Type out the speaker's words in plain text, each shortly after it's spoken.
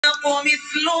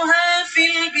مثلها في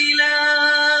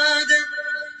البلاد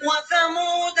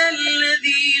وثمود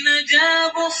الذين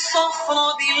جابوا الصخر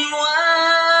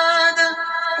بالواد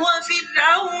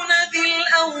وفرعون ذي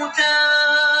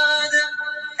الأوتاد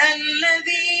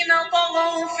الذين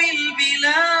طغوا في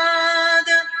البلاد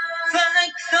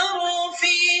فأكثروا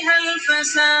فيها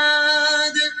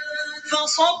الفساد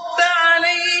فصب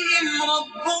عليهم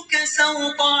ربك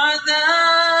سوط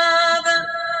عذاب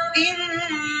إن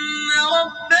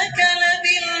ربك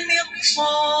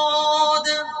لبالمرصاد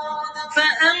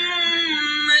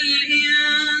فأما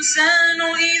الإنسان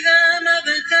إذا ما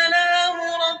ابتلاه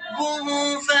ربه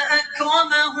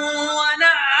فأكرمه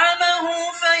ونعمه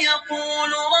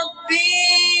فيقول ربي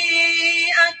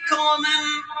أكرمن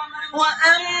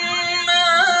وأما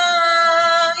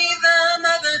إذا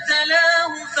ما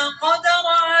ابتلاه فقدر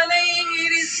عليه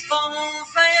رزقه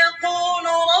فيقول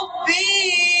ربي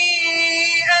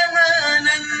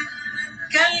أهانن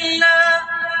كلا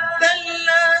بل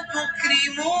لا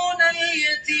تكرمون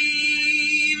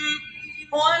اليتيم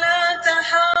ولا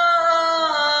تحاضون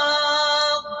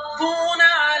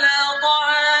على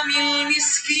طعام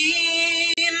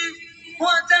المسكين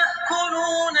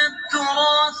وتأكلون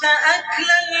التراث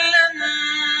أكلا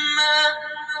لما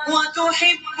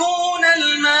وتحبون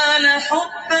المال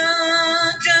حبا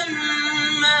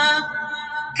جما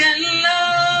كلا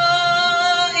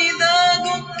إذا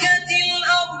دكت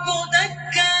الأرض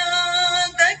دكا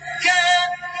دكا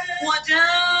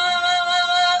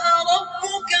وجاء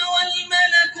ربك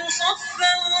والملك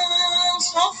صفا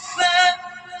صفا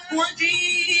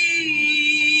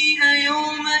وجيء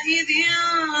يومئذ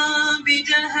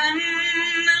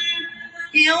بجهنم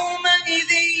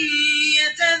يومئذ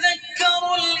يتذكر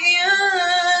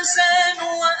الإنسان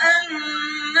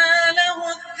وأنى له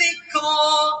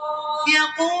الذكرى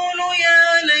يقول يا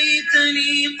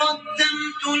ليتني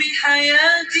قدمت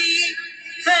لحياتي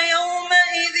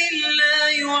فيومئذ لا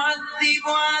يعذب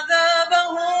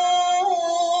عذابه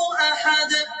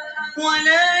أحد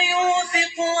ولا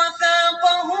يوثق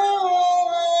وثاقه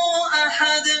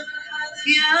أحد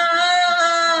يا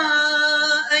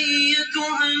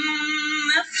أيتها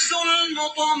النفس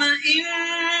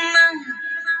المطمئنة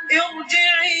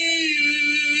ارجعي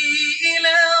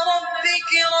إلى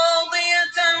ربك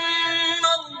راضية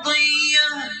مرضية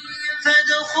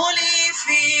فادخلي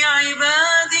في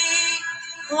عبادي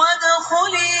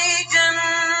وادخلي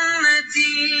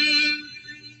جنتي.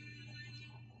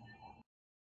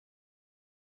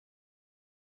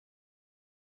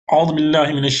 أعوذ بالله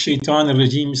من الشيطان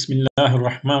الرجيم بسم الله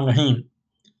الرحمن الرحيم.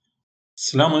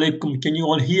 Assalamu alaikum. Can you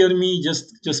all hear me?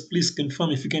 Just please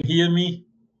confirm if you can hear me.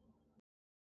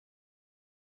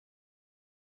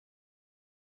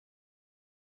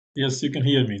 Yes, you can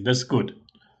hear me. That's good.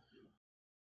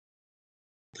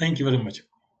 Thank you very much.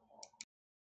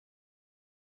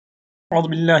 أعوذ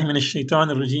بالله من الشيطان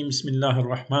الرجيم بسم الله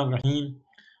الرحمن الرحيم.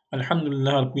 الحمد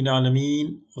لله رب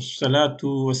العالمين والصلاة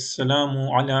والسلام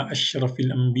على أشرف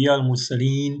الأنبياء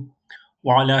المرسلين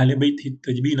وعلى أهل بيته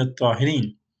الطيبين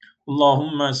الطاهرين.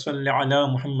 اللهم صل على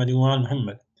محمد وآل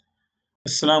محمد.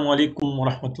 Assalamu alaikum wa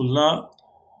rahmatullah,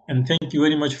 and thank you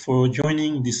very much for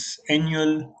joining this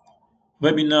annual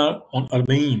webinar on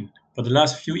Arbaeen. For the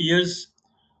last few years,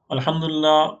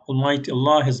 Alhamdulillah, Almighty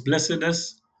Allah has blessed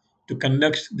us to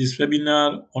conduct this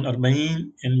webinar on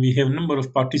Arbaeen, and we have a number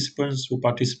of participants who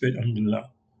participate,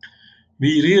 Alhamdulillah.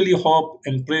 We really hope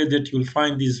and pray that you will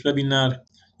find this webinar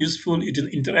useful. It is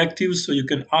interactive, so you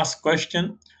can ask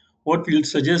questions. What we'll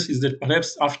suggest is that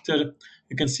perhaps after,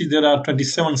 you can see there are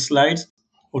 27 slides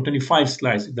or 25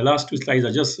 slides. The last two slides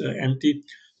are just empty.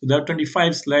 So there are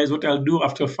 25 slides. What I'll do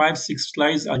after 5-6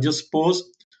 slides, I'll just pause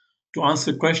to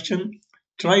answer question.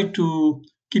 Try to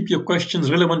keep your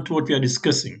questions relevant to what we are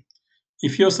discussing.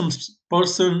 If you have some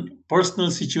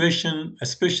personal situation,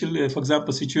 especially, for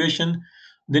example, situation,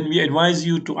 then we advise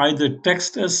you to either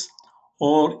text us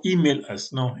or email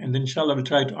us, no? And then inshallah we'll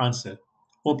try to answer.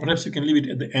 Or perhaps you can leave it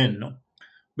at the end, no?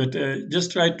 But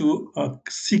just try to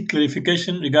seek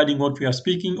clarification regarding what we are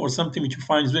speaking or something which you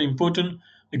find is very important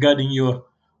regarding your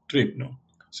trip, no?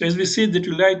 So as we said that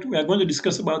we are going to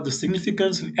discuss about the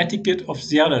significance and etiquette of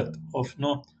Ziyarat, of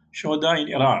Shuhada in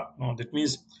Iraq. No? That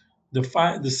means the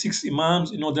 6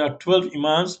 Imams, there are 12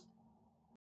 Imams,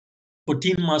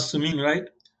 14 Masumin, right?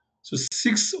 So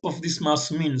 6 of these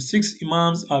Masumin, 6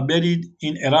 Imams are buried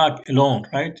in Iraq alone,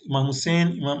 right? Imam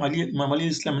Hussein, Imam Ali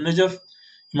Islam Najaf,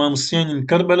 Imam Hussein in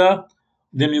Karbala,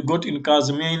 then you got in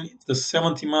Kassamali, the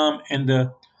 7th Imam and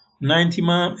the 9th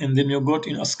Imam, and then you got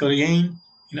in Askariyin,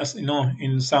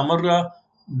 in Samarra,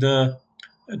 the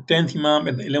 10th Imam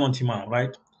and the 11th Imam,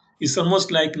 right? It's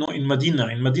almost like in Medina.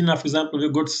 In Medina, for example,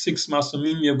 we've got 6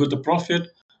 Masumin, we have got the Prophet,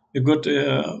 We got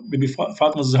Bibi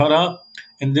Fatima Zahra,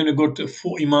 and then we got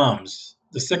four Imams.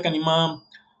 The second Imam,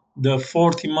 the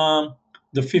fourth Imam,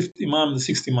 the fifth Imam, the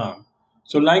sixth Imam.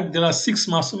 So, like there are six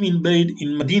Masumin buried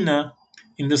in Medina,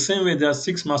 in the same way there are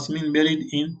six Masumin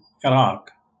buried in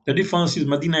Iraq. The difference is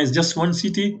Medina is just one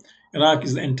city, Iraq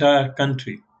is the entire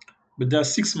country. But there are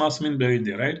six Masumin buried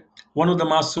there, right? One of the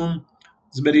Masum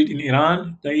is buried in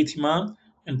Iran, the eighth Imam,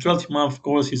 and 12th Imam, of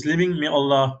course, is living. May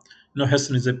Allah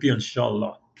hasten his appeal,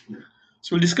 inshallah.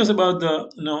 So we'll discuss about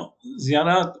the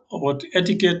ziyarat, about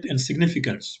etiquette and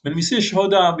significance. When we say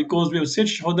shuhada, because we have said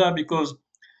shuhada because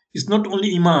it's not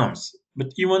only imams,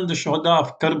 but even the shuhada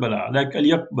of Karbala, like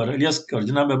Ali Akbar, Ali Asgar,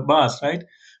 Janab Abbas, right?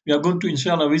 We are going to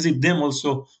inshallah visit them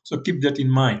also, so keep that in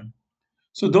mind.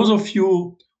 So those of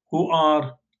you who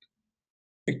are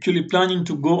actually planning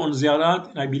to go on ziyarat,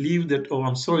 and I believe that, oh,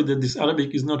 I'm sorry that this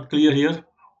Arabic is not clear here,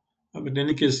 but in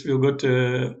any case, we've got,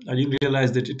 I didn't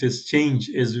realize that it has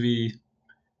changed as we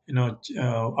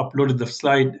uploaded the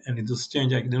slide and it was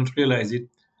changed. I didn't realize it.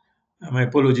 My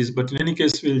apologies. But in any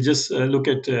case, we'll just look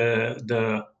at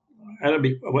the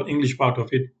Arabic or English part of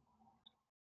it.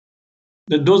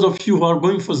 That those of you who are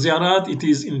going for ziyarat, it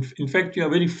is in fact you are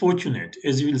very fortunate,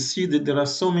 as you will see that there are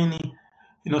so many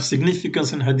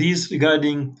significance and hadiths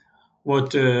regarding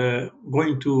what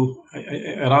going to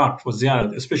Iraq for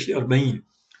ziyarat, especially Arbaeen.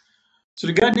 So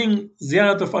regarding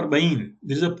Ziyarat of Arbaeen,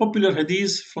 there is a popular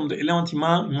hadith from the 11th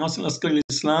Imam, Imam al-Askari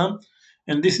al-Islam,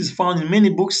 and this is found in many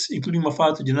books, including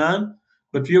Mafat Janan,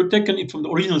 but we have taken it from the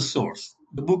original source.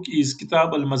 The book is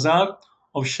Kitab al-Mazar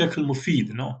of Sheikh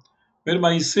al-Mufid,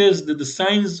 whereby he says that the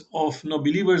signs of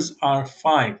believers are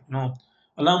five.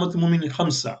 Alamat mumin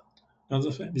khamsa.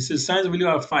 This is signs of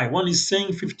believers are five. One is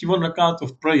saying 51 rakat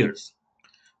of prayers.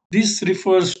 This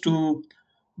refers to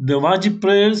the wajib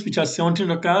prayers, which are 17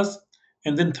 rakats,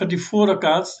 and then 34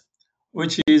 rakats,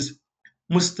 which is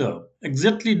mustab.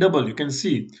 Exactly double, you can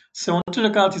see. 17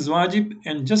 rakat is wajib,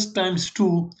 and just times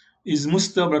 2 is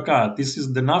mustab rakat. This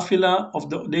is the nafila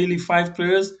of the daily 5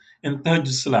 prayers and tahajjud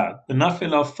salat. The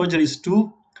nafila of fajr is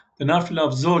 2, the nafila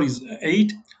of zohr is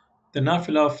 8, the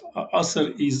nafila of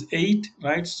asr is 8,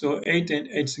 right? So 8 and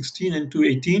 8, 16 and 2,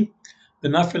 18. The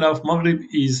nafila of maghrib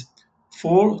is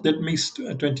 4, that makes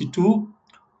 22,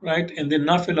 right? And then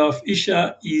nafila of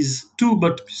isha is 2,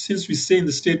 but since we say in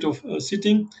the state of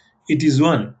sitting, it is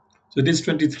 1. So this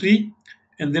 23.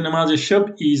 And then namaz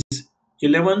shab is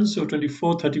 11, so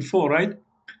 24, 34, right?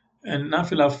 And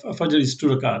nafila of fajr is 2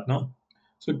 rakat, no?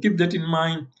 So keep that in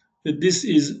mind that this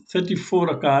is 34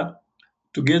 rakat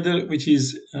together, which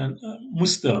is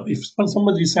mustab. If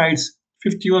somebody recites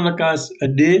 51 rakats a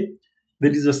day,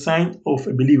 that is a sign of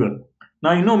a believer.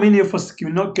 Now, many of us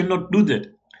cannot do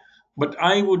that. But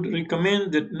I would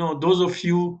recommend that those of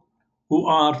you who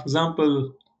are, for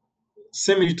example,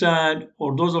 semi-retired,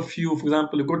 or those of you, for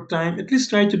example, a good time, at least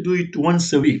try to do it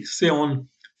once a week, say on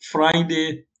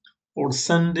Friday or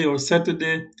Sunday or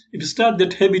Saturday. If you start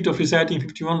that habit of reciting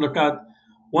 51 rakat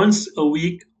once a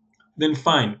week, then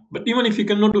fine. But even if you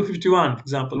cannot do 51, for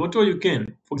example, whatever you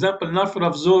can. For example, Nafil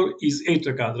of Zohr is 8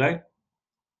 rakat, right?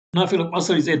 Nafil of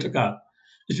Asr is 8 rakat.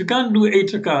 If you can't do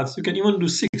 8 rakats, you can even do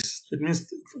 6. That means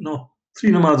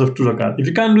 3 namaz of 2 rakat. If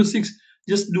you can't do 6,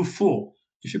 just do 4.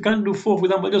 If you can't do 4, for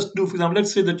example, just do, for example,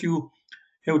 let's say that you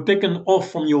have taken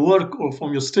off from your work or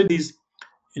from your studies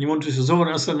and you want to do Zohr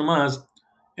and Asr namaz,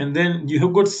 and then you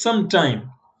have got some time.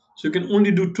 So you can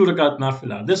only do 2 rakat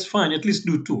nafila. That's fine, at least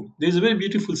do 2. There's a very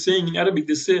beautiful saying in Arabic,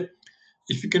 they say,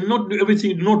 if you cannot do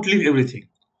everything, do not leave everything.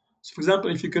 So, for example,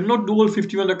 if you cannot do all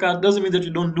 51 rakat, doesn't mean that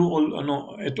you don't do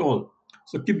all at all.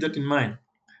 So keep that in mind.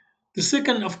 The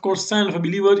second, of course, sign of a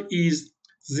believer is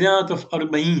Ziyarat of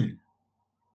Arbaeen.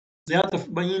 Ziyarat of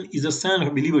Arbaeen is a sign of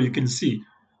a believer. You can see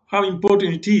how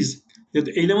important it is that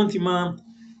the 11th Imam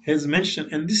has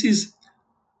mentioned, and this is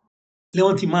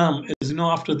 11th Imam, as you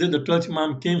know, after that, the 12th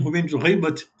Imam came, who went to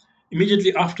Ghaibat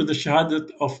immediately after the Shahadat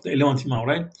of the 11th Imam,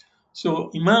 right?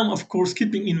 So, Imam, of course,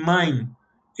 keeping in mind,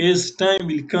 as time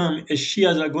will come, as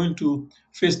Shias are going to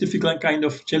face difficult kind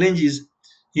of challenges,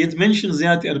 he has mentioned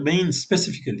Ziyat Arbaeen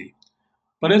specifically.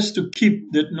 Perhaps to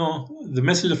keep that the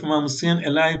message of Imam Hussein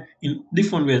alive in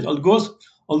different ways.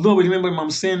 Although we remember Imam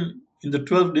Hussein in the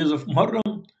 12 days of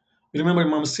Muharram, we remember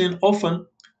Imam Hussein often,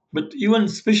 but even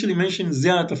especially mentioning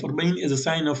Ziyarat of Arbaeen as a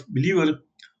sign of believer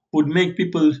would make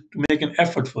people to make an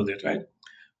effort for that, right?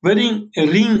 Wearing a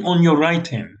ring on your right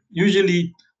hand.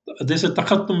 Usually there's a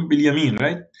takhattum bil yamin,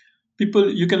 right? People,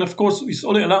 you can, of course, it's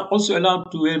also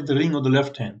allowed to wear the ring on the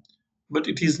left hand, but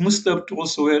it is mustab to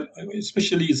also wear,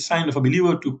 especially a sign of a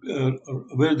believer, to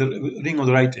wear the ring on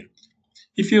the right hand.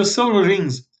 If you have several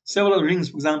rings,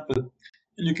 for example,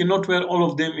 and you cannot wear all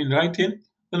of them in right hand,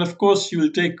 then of course you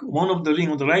will take one of the ring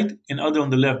on the right and other on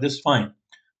the left. That's fine.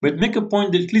 But make a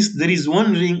point that at least there is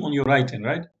one ring on your right hand,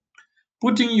 right?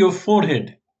 Putting your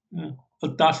forehead,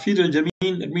 al-tafir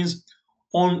al-jameen, that means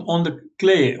on the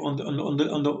clay,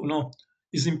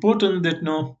 it's important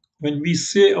that when we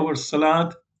say our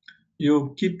salat,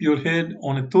 you keep your head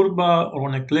on a turba or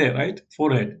on a clay, right?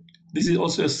 Forehead. This is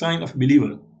also a sign of a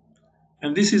believer.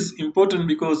 And this is important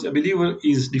because a believer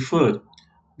is deferred.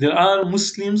 There are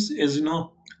Muslims, as you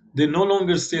know, they no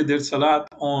longer say their salat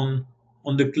on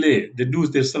the clay. They do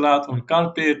their salat on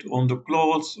carpet, on the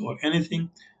clothes, or anything.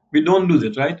 We don't do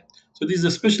that, right? So this is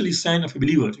especially sign of a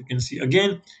believer. You can see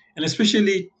again, and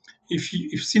especially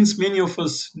if since many of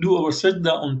us do our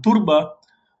sajda on turba,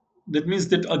 that means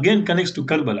that again connects to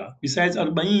Karbala. Besides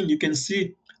Arbaeen, you can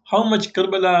see how much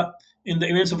Karbala in the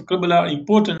events of Karbala are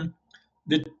important.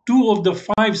 That two of the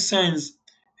five signs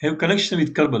have connection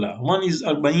with Karbala. One is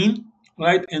Arbaeen,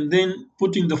 right, and then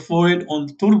putting the forehead on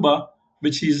the turba,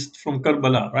 which is from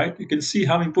Karbala, right. You can see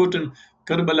how important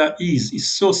Karbala is. It's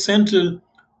so central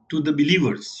to the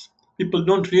believers. People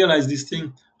don't realize this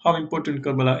thing, how important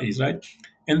Karbala is, right?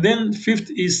 And then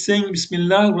fifth is saying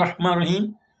Bismillah Rahman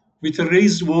Rahim with a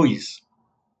raised voice.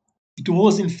 It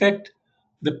was, in fact,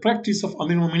 the practice of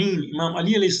Amir Mu'mineen, Imam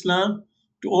Ali alayhi salam,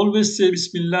 to always say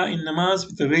Bismillah in namaz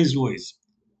with a raised voice.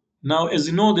 Now, as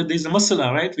you know, that there is a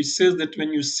masala, right, which says that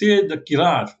when you say the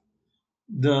qiraat,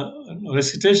 the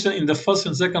recitation in the first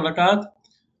and second rakat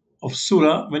of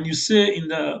surah, when you say in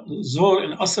the Zohr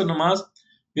and Asr namaz,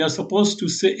 we are supposed to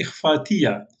say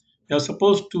ikhfatiyah. We are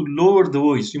supposed to lower the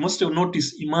voice. You must have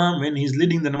noticed Imam, when he's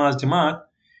leading the namaz jamaat,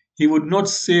 he would not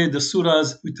say the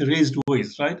surahs with a raised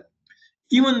voice, right?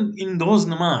 Even in those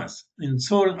namaz, in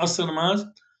Zohr and Asr namaz,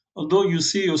 although you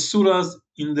see your surahs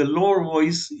in the lower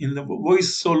voice, in the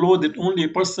voice so low that only a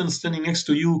person standing next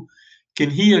to you can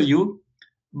hear you,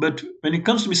 but when it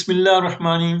comes to Bismillah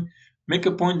ar-Rahmanir, make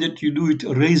a point that you do it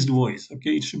a raised voice.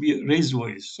 Okay, it should be a raised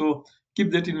voice. So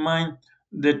keep that in mind,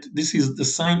 that this is the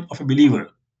sign of a believer.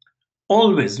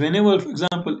 Always, whenever, for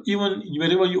example, even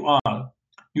wherever you are,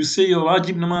 you say your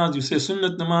wajib namaz, you say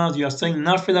sunnat namaz, you are saying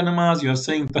nafila namaz, you are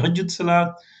saying tahajjud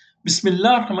salat,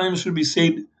 Bismillah ar-Rahman should be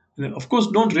said. Of course,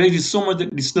 don't raise it so much that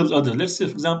it disturbs others. Let's say,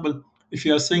 for example, if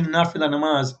you are saying nafila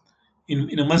namaz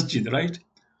in a masjid, right?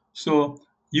 So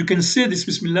you can say this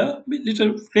Bismillah with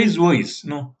little raised voice.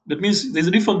 That means there's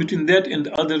a difference between that and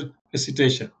the other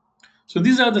recitation. So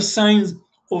these are the signs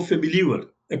of a believer,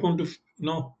 according to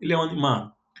 11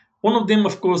 Imam. One of them,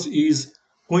 of course, is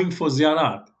going for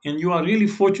Ziyarat. And you are really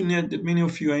fortunate that many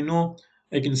of you, I know,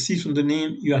 I can see from the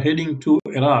name, you are heading to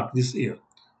Iraq this year.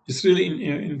 It's really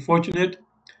unfortunate.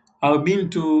 I've been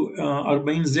to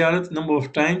Arbaeen Ziyarat a number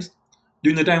of times,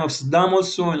 during the time of Saddam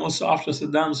also, and also after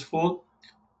Saddam's fall.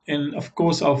 And of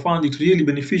course, I found it really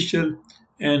beneficial,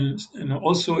 and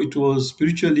also it was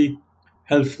spiritually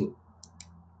helpful.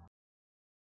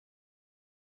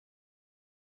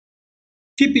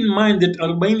 Keep in mind that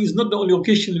Arbaeen is not the only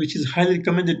occasion which is highly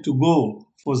recommended to go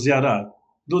for ziyarat,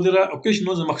 though there are occasions,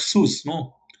 makhsus,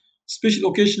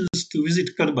 special occasions to visit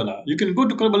Karbala. You can go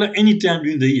to Karbala anytime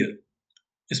during the year,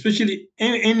 especially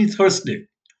any Thursday.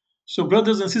 So,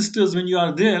 brothers and sisters, when you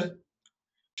are there,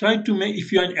 try to make,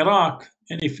 if you are in Iraq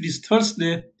and if it is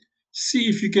Thursday, see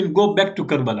if you can go back to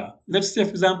Karbala. Let's say, for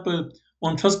example,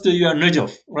 on Thursday you are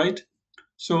Najaf, right?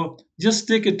 So just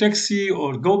take a taxi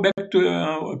or go back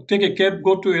to, take a cab,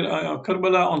 go to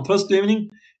Karbala on Thursday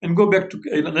evening and go back to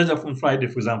Najaf on Friday,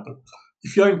 for example.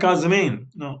 If you are in Kassamali,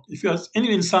 if you are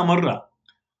anywhere in Samarra,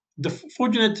 the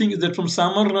fortunate thing is that from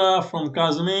Samarra, from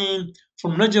Kassamali,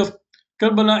 from Najaf,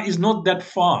 Karbala is not that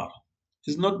far.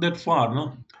 It's not that far,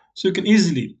 no? So you can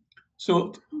easily.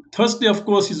 So Thursday, of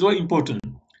course, is very important.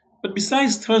 But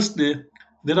besides Thursday,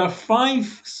 there are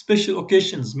 5 special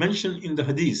occasions mentioned in the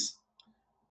Hadith,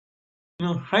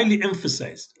 highly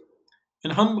emphasized.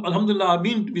 And Alhamdulillah, I've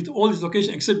been with all these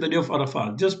occasions except the day of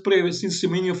Arafat. Just pray, since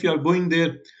many of you are going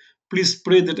there, please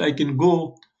pray that I can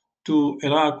go to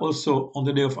Iraq also on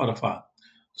the day of Arafat.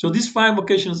 So these 5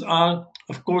 occasions are,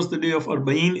 of course, the day of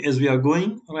Arbaeen as we are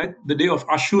going, right? The day of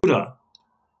Ashura.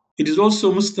 It is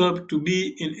also mustahab to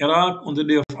be in Iraq on the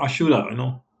day of Ashura,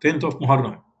 10th of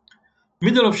Muharram.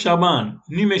 Middle of Shaban,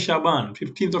 Nime Shaban,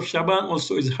 15th of Shaban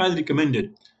also is highly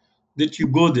recommended that you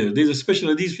go there. There's a special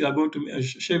hadith we are going to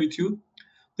share with you.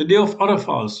 The day of Arafah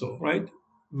also, right?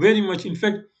 Very much. In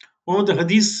fact, one of the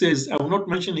hadith says, I will not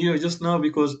mention here just now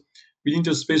because we need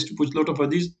to space to put a lot of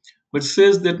hadith, but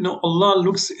says that Allah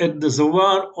looks at the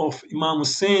zawar of Imam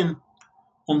Hussein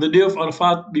on the day of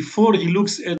Arafat before he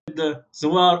looks at the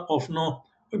zawar of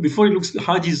before he looks at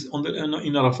Hajis on the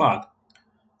in Arafat.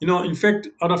 In fact,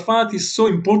 Arafat is so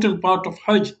important part of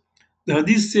Hajj. The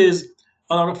Hadith says,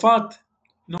 Arafat,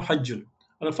 Hajjun.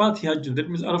 Arafat hi Hajjun. That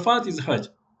means Arafat is Hajj.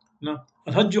 Al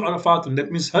Hajju Arafatun.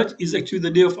 That means Hajj is actually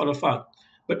the day of Arafat.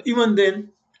 But even then,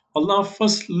 Allah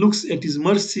first looks at His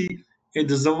mercy at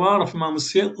the Zawar of Imam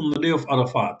Hussein on the day of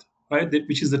Arafat, right?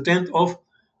 Which is the 10th of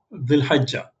Dhul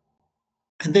Hajjah,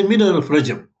 and then middle of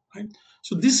Rajab, right?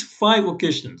 So these 5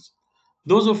 occasions,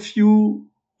 those of you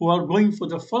who are going for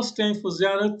the first time for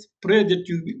Ziyarat, pray that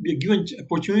you be given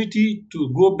opportunity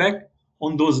to go back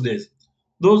on those days.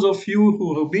 Those of you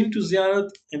who have been to Ziyarat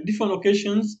on different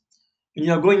occasions and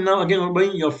you are going now again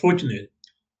Arbaeen, you are fortunate.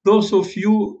 Those of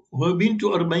you who have been to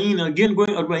Arbaeen, again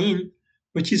going Arbaeen,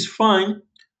 which is fine,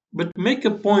 but make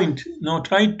a point now,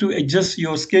 try to adjust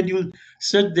your schedule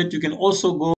such that you can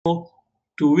also go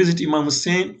to visit Imam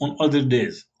Hussein on other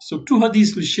days. So 2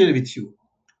 hadiths will share with you.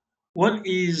 One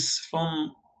is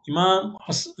from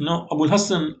Abu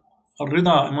Hassan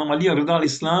al-Rida, Imam Ali al-Rida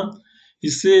al-Islam. He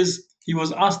says he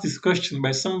was asked this question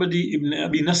by somebody, Ibn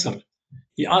Abi Nasr.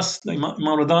 He asked Imam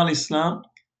Rida al-Islam,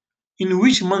 in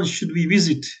which month should we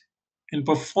visit and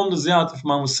perform the Ziyarat of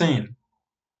Imam Hussein?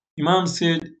 Imam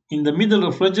said, in the middle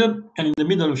of Rajab and in the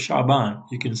middle of Sha'ban,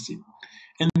 you can see.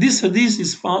 And this hadith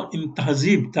is found in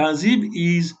Tahzib.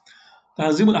 Tahzib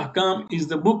al-Ahkam is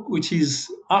the book which is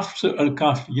after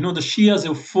Al-Kafi. The Shias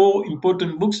have 4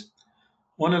 important books.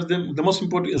 One of them, the most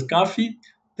important, is Kafi.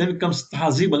 Then comes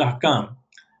Tahzib al-Ahkam.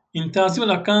 In Tahzib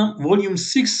al-Ahkam, volume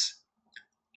 6,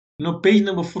 page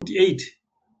number 48,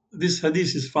 this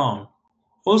hadith is found.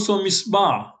 Also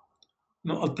Misbah,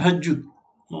 Al-Tahajjud,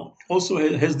 also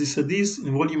has this hadith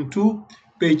in volume 2,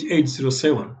 page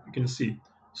 807, you can see.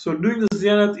 So doing the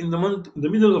ziyarat in the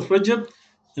middle of Rajab,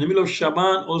 in the middle of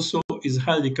Shaban also is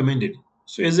highly recommended.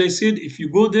 So as I said, if you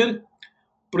go there,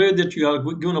 pray that you are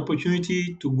given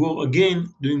opportunity to go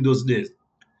again during those days.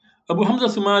 Abu Hamza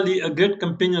Somali, a great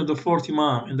companion of the 4th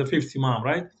Imam and the 5th Imam,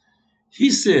 right? He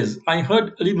says, I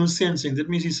heard Ali ibn Hussein saying, that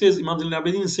means he says Imam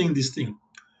al-Abidin is saying this thing.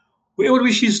 Whoever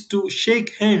wishes to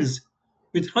shake hands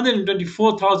with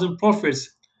 124,000 prophets,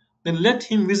 then let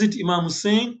him visit Imam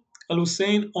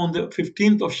al-Hussein on the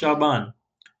 15th of Shaban.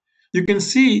 You can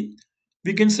see,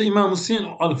 we can say Imam Hussein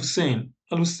or al-Hussein.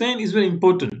 Al-Hussein is very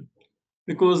important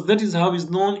because that is how he's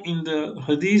known in the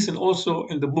hadith and also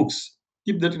in the books.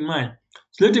 Keep that in mind.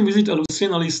 So let him visit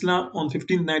al-Hussein al-Islam on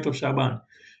 15th night of Shaban.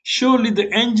 Surely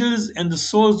the angels and the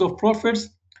souls of prophets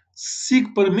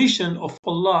seek permission of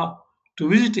Allah to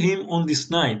visit him on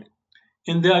this night,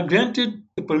 and they are granted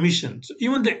the permission. So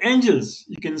even the angels,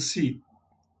 you can see,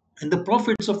 and the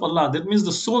prophets of Allah, that means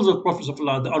the souls of prophets of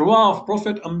Allah, the arwah of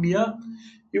Prophet Anbiya,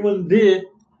 even they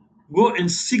go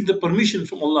and seek the permission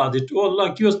from Allah, that, oh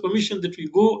Allah, give us permission that we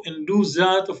go and do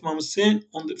Ziyarat of Imam Hussein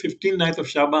on the 15th night of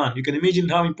Shaban. You can imagine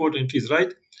how important it is,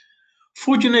 right?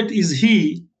 Fortunate is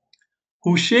he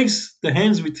who shakes the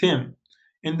hands with him,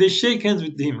 and they shake hands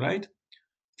with him, right?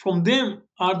 From them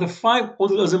are the 5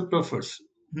 Ulul Azm prophets,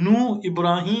 Nuh,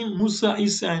 Ibrahim, Musa,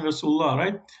 Isa, and Rasulullah,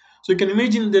 right? So you can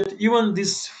imagine that even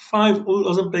these 5 Ulul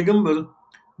Azm Paygambar,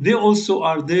 they also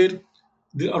are there.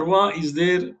 The arwah is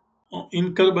there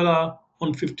in Karbala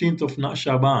on 15th of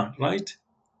Shaban, right?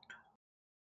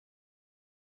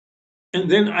 And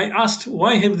then I asked,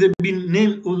 why have they been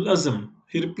named Ul Azm?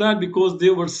 He replied, because they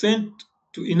were sent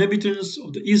to inhabitants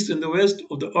of the east and the west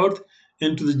of the earth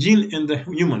and to the jinn and the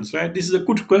humans, right? This is a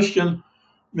good question.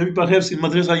 Maybe perhaps in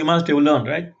Madrasa you must have learned,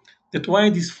 right? That why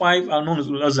these 5 are known as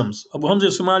Ul Azms. Abu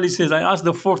Hamza Somali says, I asked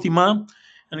the 4th Imam,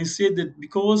 and he said that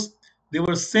because they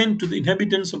were sent to the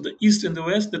inhabitants of the east and the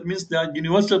west, that means they are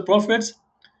universal prophets,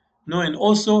 and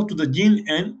also to the jinn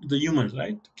and the humans,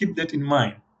 right? Keep that in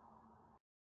mind.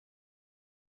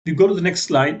 We go to the next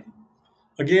slide.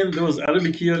 Again, there was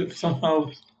Arabic here. Somehow,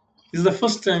 this is the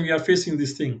first time we are facing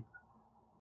this thing.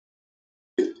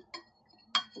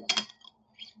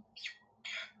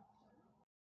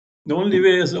 The only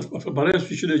way is, perhaps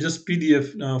we should have just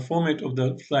PDF format of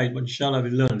the slide, but inshallah we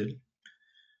learned it.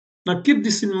 Now keep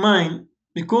this in mind,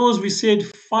 because we said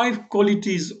 5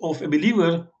 qualities of a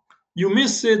believer. You may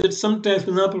say that sometimes, for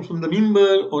example, from the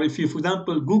member, or if you, for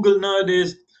example, Google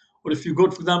nowadays, or if you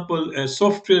got, for example, a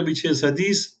software which has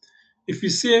hadith, if we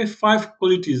say 5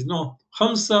 qualities, no,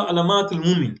 Khamsa alamat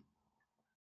al-mumin.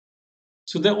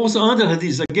 So there are also another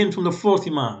hadith, again from the 4th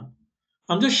Imam.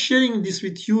 I'm just sharing this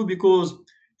with you because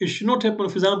it should not happen,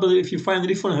 for example, if you find a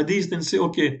different hadith, then say,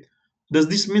 okay, does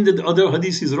this mean that the other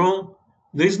hadith is wrong?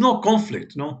 There is no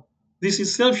conflict, no? This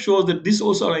itself shows that these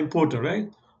also are important,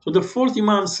 right? So the 4th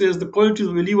Imam says the qualities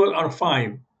of the believer are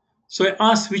 5. So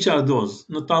I asked, which are those?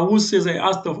 Tawus says, I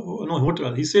asked, what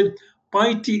else? He said,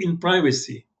 piety in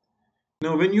privacy.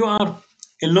 When you are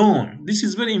alone. This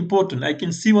is very important. I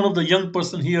can see one of the young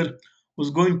person here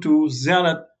who's going to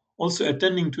Ziyarat, also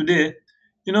attending today.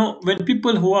 When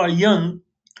people who are young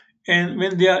and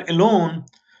when they are alone,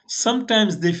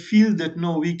 sometimes they feel that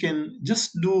no, we can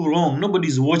just do wrong.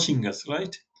 Nobody's watching us,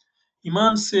 right?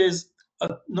 Imam says,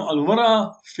 no,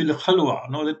 al-wara fil khalwa.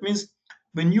 No, that means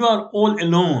when you are all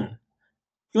alone,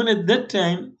 even at that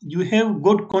time, you have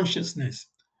God consciousness.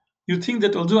 You think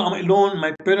that although I'm alone,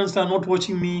 my parents are not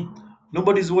watching me,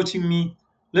 nobody is watching me,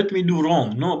 let me do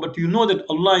wrong. No, but you know that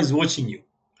Allah is watching you.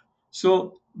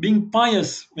 So being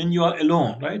pious when you are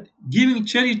alone, right? Giving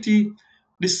charity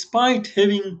despite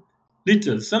having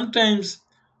little. Sometimes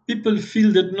people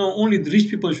feel that no, only the rich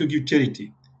people should give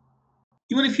charity.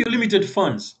 Even if you have limited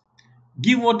funds,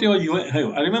 give whatever you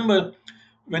have. I remember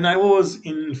when I was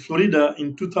in Florida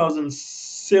in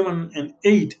 2007 and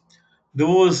 8, there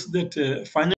was that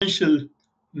financial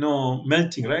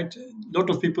melting, right? A lot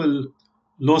of people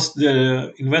lost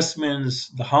their investments,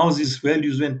 the houses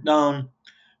values went down,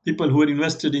 people who had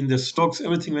invested in the stocks,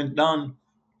 everything went down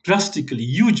drastically.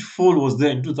 Huge fall was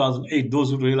there in 2008,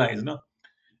 those who realized. No?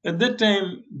 At that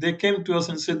time, they came to us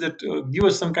and said that give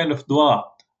us some kind of dua,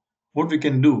 what we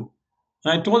can do.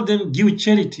 And I told them, give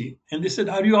charity. And they said,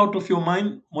 are you out of your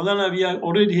mind? Maulana, we are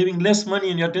already having less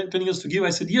money and you're telling us to give. I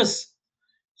said, yes.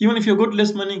 Even if you've got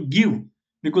less money, give,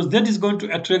 because that is going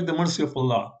to attract the mercy of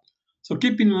Allah. So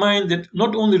keep in mind that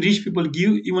not only rich people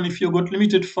give, even if you've got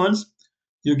limited funds,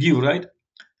 you give, right?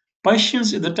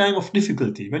 Patience at the time of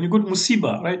difficulty. When you got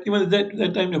musibah, right? Even at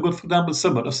that time you got, for example,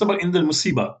 sabr in the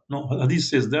musibah. No, hadith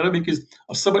says, the Arabic is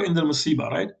sabr in the musibah,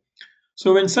 right?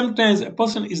 So when sometimes a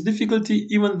person is difficulty,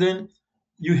 even then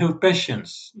you have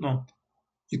patience. No,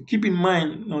 you keep in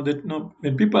mind that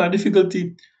when people are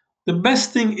difficulty, the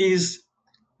best thing is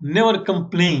never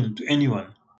complain to anyone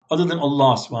other than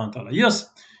Allah subhanahu wa ta'ala. Yes,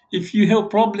 if you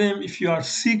have problem, if you are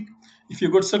sick, if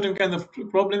you got certain kind of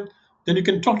problem, then you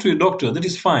can talk to your doctor. That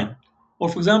is fine. Or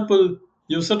for example,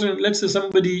 you certain, let's say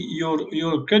somebody,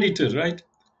 your creditor, right,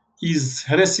 is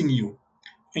harassing you,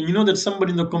 and you know that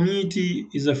somebody in the community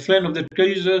is a friend of that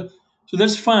creditor, so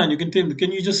that's fine. You can tell him,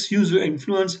 can you just use your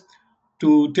influence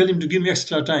to tell him to give me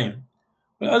extra time.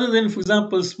 But other than, for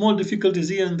example, small difficulties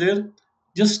here and there,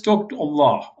 just talk to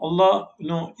Allah. Allah,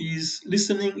 is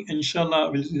listening, and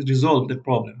inshallah will resolve that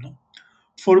problem. No?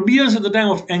 Forbearance at the time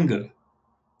of anger.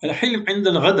 Al-hilm عند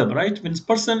الغضب, right? When this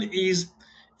person is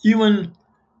even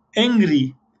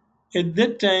angry, at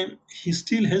that time he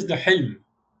still has the hilm.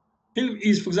 Hilm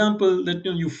is, for example, that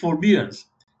you forbearance.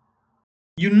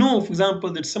 For example,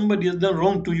 that somebody has done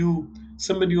wrong to you,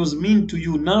 somebody was mean to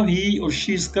you. Now he or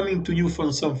she is coming to you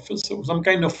for some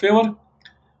kind of favor.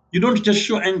 You don't just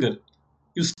show anger,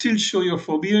 you still show your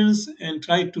forbearance and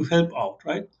try to help out,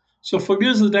 right? So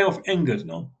forbearance is a time of anger,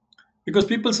 because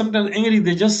people sometimes angry,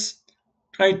 they just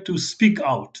try to speak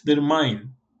out their mind.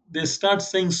 They start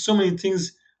saying so many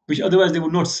things which otherwise they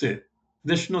would not say.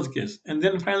 That's not the case. And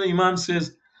then finally, Imam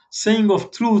says, saying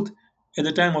of truth at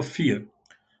the time of fear.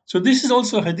 So this is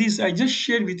also a hadith I just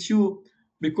shared with you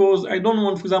because I don't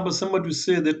want, for example, somebody to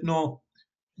say that no,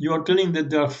 you are telling that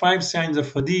there are 5 signs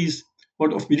of hadith,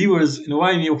 but of believers, and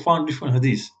why we have found different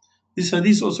hadith. This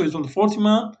hadith also is from the fourth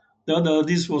Imam, the other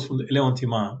hadith was from the 11th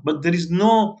Imam. But there is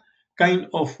no kind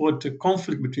of what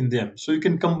conflict between them. So you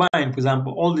can combine, for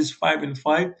example, all these 5 and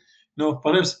 5.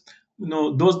 Perhaps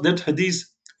those that hadith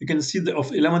you can see the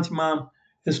of 11th Imam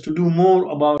has to do more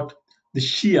about the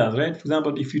Shia, right? For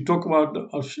example, if you talk about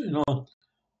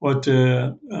what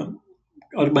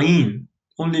Arbaeen,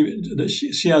 only the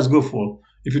Shias go for.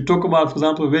 If you talk about, for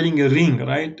example, wearing a ring,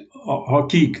 right, or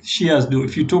hakik, Shias do.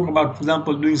 If you talk about, for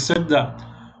example, doing sajda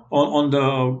on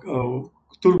the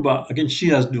turba, again,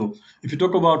 Shias do. If you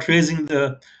talk about raising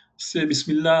the, say,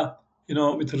 Bismillah,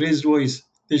 with a raised voice,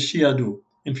 the Shia do.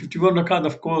 And 51 rakat,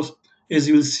 of course, as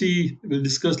you will see, we'll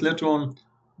discuss later on,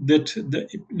 that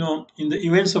in the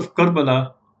events of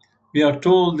Karbala, we are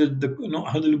told that the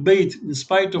Ahlul Bayt, in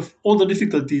spite of all the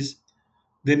difficulties,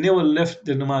 they never left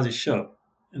their namaz shah,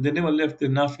 and they never left their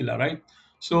nafila, right?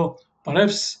 So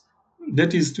perhaps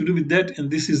that is to do with that,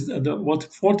 and this is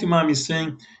what fourth Imam is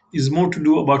saying is more to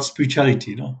do about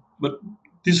spirituality, But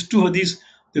these two hadiths,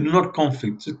 they do not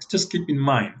conflict. Just keep in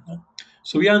mind.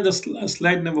 So we are on the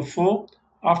slide number 4.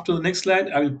 After the next slide,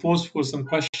 I will pause for some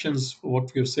questions for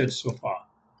what we have said so far.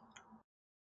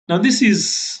 Now, this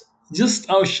is just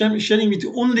our sharing with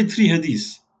you only 3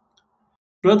 hadiths.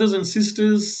 Brothers and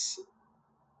sisters,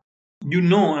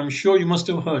 I'm sure you must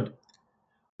have heard.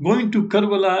 Going to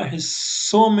Karbala has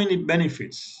so many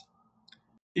benefits.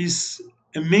 It's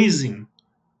amazing.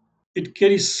 It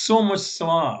carries so much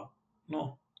sawab.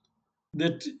 No.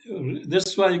 that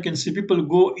that's why you can see people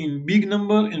go in big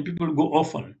number and people go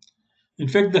often. In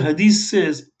fact, the hadith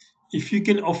says if you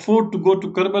can afford to go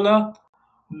to Karbala,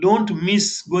 don't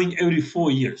miss going every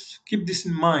 4 years. Keep this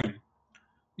in mind.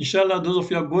 Inshallah, those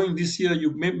of you are going this year,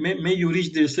 you may you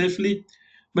reach there safely.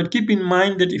 But keep in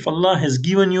mind that if Allah has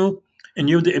given you and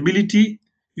you have the ability,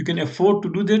 you can afford to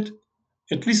do that.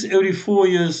 At least every 4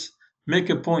 years, make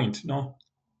a point. No,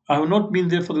 I have not been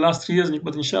there for the last 3 years,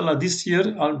 but inshallah, this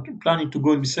year I'm planning to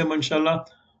go in December, inshallah.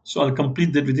 So I'll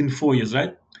complete that within 4 years,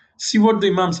 right? See what the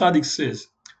Imam Sadiq says.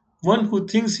 One who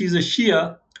thinks he's a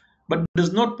Shia but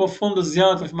does not perform the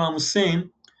ziyarat of Imam Hussein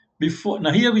before.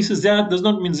 Now here we say ziyarat does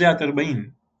not mean ziyarat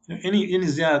Arbaeen. Any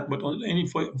ziyarat, but any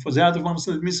for ziyarat of Imam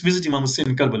Hussein it means visiting Imam Hussein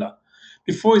in Karbala.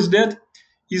 Before his death,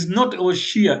 he's not our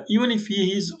Shia. Even if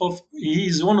he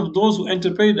is one of those who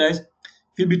enter paradise,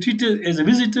 he'll be treated as a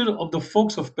visitor of the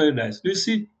folks of paradise. Do you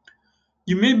see?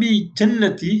 You may be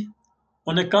Jannati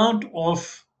on account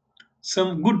of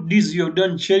some good deeds you have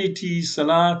done, charity,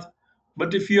 salat,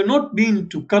 but if you're not been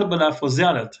to Karbala for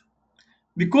ziyarat,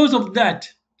 because of that,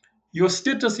 your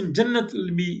status in Jannat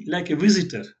will be like a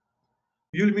visitor.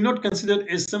 You will be not considered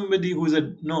as somebody who is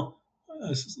a no,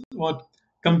 what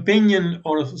companion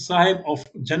or a sahib of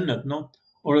Jannat, no,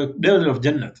 or a dweller of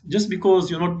Jannat, just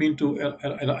because you're not been to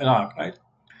Iraq, right?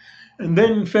 And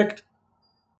then, in fact,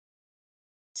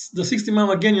 the sixth Imam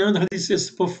again, the hadith says,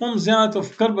 perform ziyarat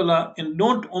of Karbala and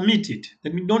don't omit it.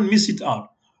 That means don't miss it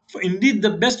out. For indeed,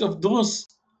 the best of those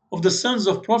of the sons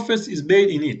of prophets is buried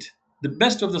in it. The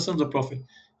best of the sons of prophet.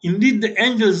 Indeed, the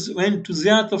angels went to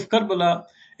ziyarat of Karbala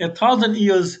 1,000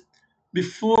 years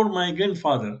before my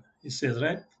grandfather, he says,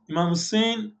 right? Imam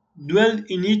Hussein dwelled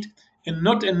in it, and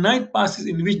not a night passes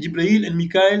in which Jibreel and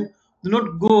Mikael do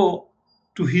not go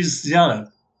to his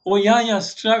ziyarat. Oh, Yahya,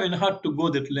 strive and hard to go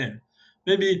that land.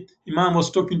 Maybe Imam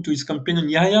was talking to his companion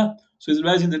Yahya, so he's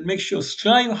advising that make sure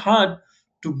strive hard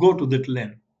to go to that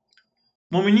land.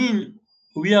 Mu'mineen,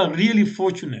 we are really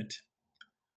fortunate.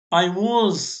 I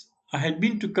had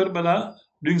been to Karbala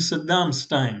during Saddam's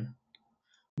time.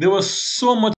 There were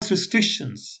so much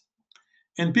restrictions,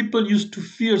 and people used to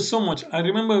fear so much. I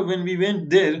remember when we went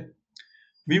there,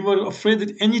 we were afraid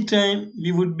that any time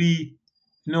we would be,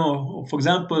 for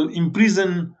example,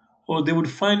 imprisoned, or they would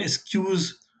find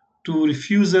excuse to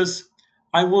refuse us.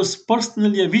 I was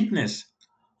personally a witness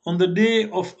on the day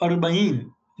of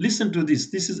Arbaeen. Listen to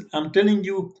this. This is, I'm telling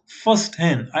you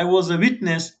firsthand. I was a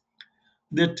witness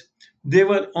that they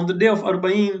were on the day of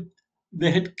Arbaeen,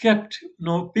 they had kept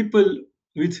people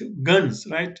with guns,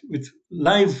 right, with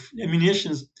live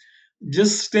ammunitions,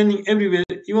 just standing everywhere,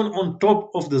 even on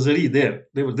top of the Zari there.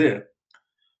 They were there.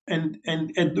 And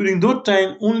during that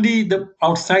time, only the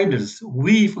outsiders,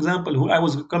 we, for example, who I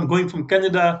was going from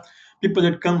Canada, people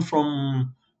that come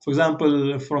from, for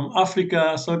example, from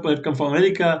Africa, some people that come from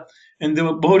America, and there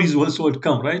were bodies also had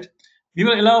come, right? We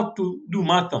were allowed to do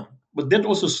matam, but that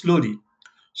also slowly.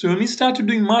 So when we started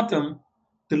doing matam,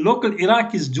 the local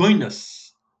Iraqis joined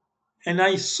us, and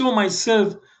I saw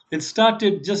myself that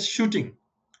started just shooting,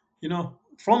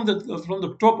 from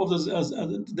the top of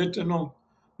that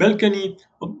balcony.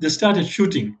 They started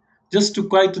shooting just to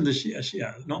quieten the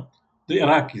Shia, the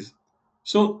Iraqis.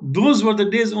 So those were the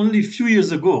days only a few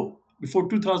years ago, before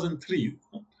 2003.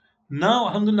 Now,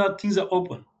 alhamdulillah, things are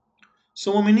open.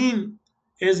 So, Mu'mineen,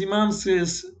 as Imam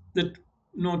says, that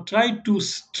try to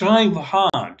strive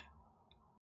hard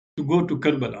to go to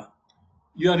Karbala.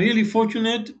 You are really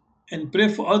fortunate, and pray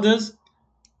for others,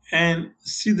 and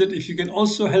see that if you can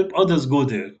also help others go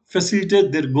there,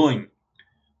 facilitate their going.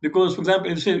 Because, for example,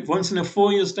 if you say once in a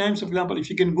 4 years' time, so for example, if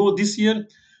you can go this year,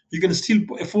 you can still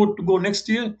afford to go next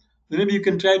year, then maybe you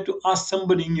can try to ask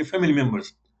somebody in your family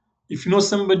members. If you know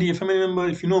somebody, a family member,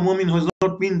 if you know a Mu'min who has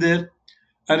not been there.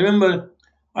 I remember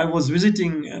I was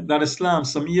visiting Dar es Salaam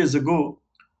some years ago.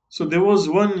 So there was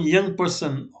one young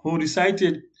person who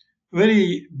recited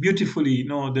very beautifully,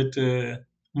 that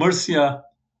Marcia,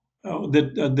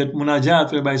 that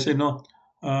munajat, whereby I say, no,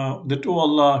 that, oh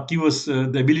Allah, give us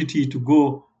the ability to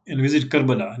go and visit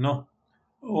Karbala, no.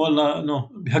 Oh Allah, no,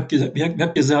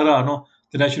 bihaqqi Zahra, no,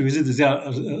 that I should visit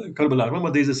the Karbala.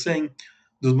 Remember, there is a saying,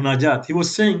 those munajat. He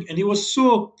was saying, and he was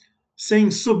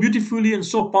saying so beautifully and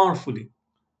so powerfully.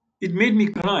 It made me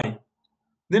cry.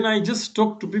 Then I just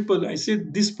talked to people. I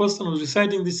said, this person who's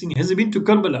reciting this thing, has he been to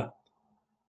Karbala?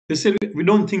 They said, we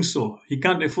don't think so. He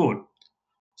can't afford.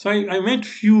 So I met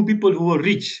few people who were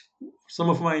rich, some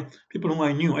of my people whom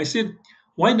I knew. I said,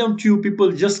 why don't you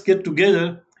people just get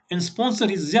together and sponsor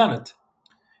his ziyarat?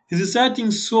 He's reciting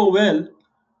so well,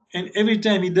 and every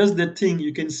time he does that thing,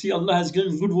 you can see Allah has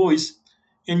given him good voice,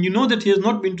 and you know that he has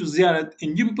not been to ziyarat,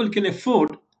 and you people can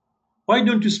afford. Why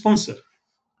don't you sponsor?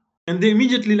 And they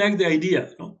immediately like the idea.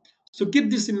 So keep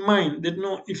this in mind that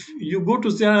if you go to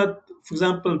Ziyarat, for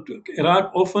example, to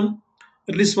Iraq often,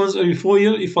 at least once every 4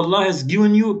 years, if Allah has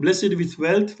given you blessed with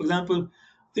wealth, for example,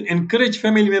 then encourage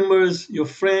family members, your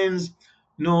friends,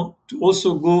 to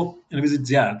also go and visit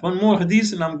Ziyarat. One more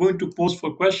hadith, and I'm going to pose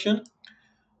for question.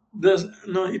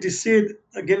 It is said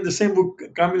again, the same book,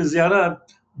 Kamil Ziyarat,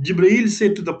 Jibreel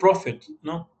said to the Prophet,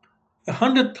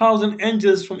 100,000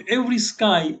 angels from every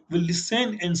sky will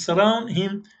descend and surround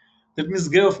him, that means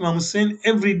grave of Imam Hussein,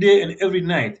 every day and every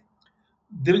night.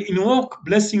 They will invoke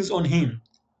blessings on him,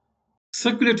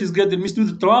 circulate his grave, that means do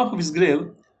the tawaf of his grave,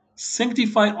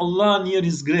 sanctify Allah near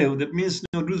his grave, that means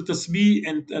do the tasbih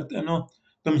and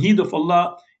tamheed of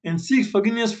Allah, and seek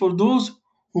forgiveness for those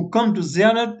who come to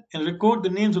Ziyarat, and record the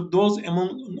names of those among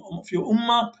of your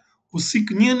ummah who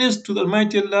seek nearness to the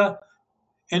Almighty Allah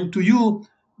and to you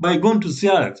by going to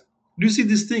Ziyarat. Do you see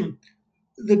this thing?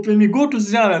 That when we go to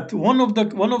Ziyarat, one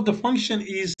of the function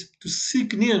is to seek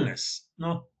nearness.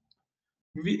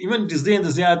 Even this day in the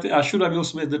Ziyarat, Ashura, we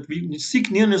also made that we seek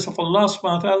nearness of Allah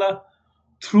subhanahu wa ta'ala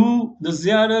through the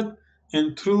Ziyarat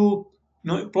and through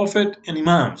Prophet and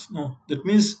Imams. That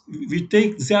means we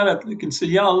take Ziyarat, we can say,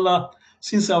 Ya Allah,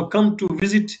 since I've come to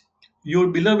visit your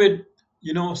beloved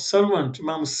servant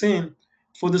Imam Hussein,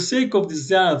 for the sake of this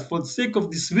Ziyarat, for the sake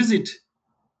of this visit,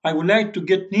 I would like to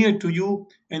get near to you.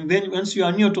 And then once you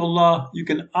are near to Allah, you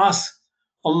can ask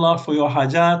Allah for your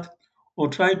hajat, or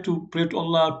try to pray to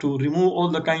Allah to remove all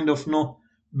the kind of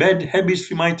bad habits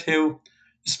we might have.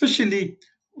 Especially,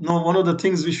 one of the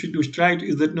things we should try to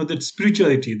is that that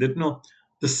spirituality, that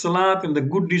the salat and the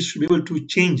good deeds should be able to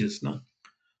change us.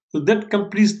 So that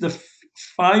completes the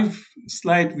 5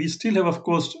 slide. We still have, of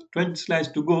course, 20 slides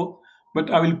to go, but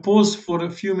I will pause for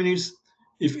a few minutes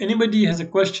if anybody has a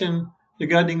question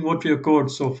regarding what we have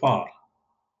covered so far.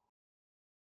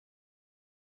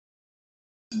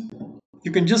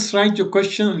 You can just write your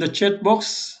question in the chat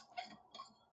box.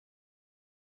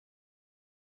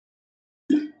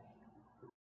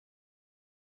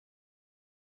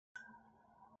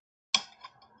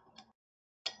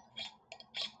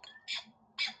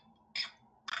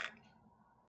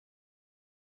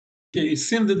 Okay, it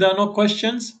seems that there are no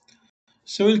questions,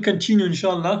 so we'll continue,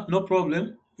 inshallah, no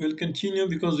problem. We'll continue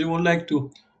because we would like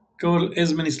to cover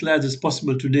as many slides as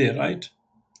possible today, right?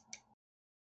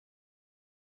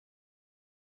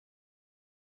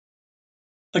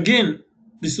 Again,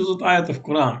 this is an ayat of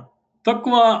Quran.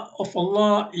 Taqwa of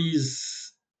Allah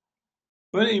is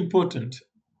very important.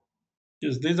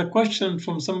 Yes, there's a question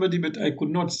from somebody, but I could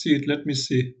not see it. Let me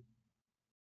see.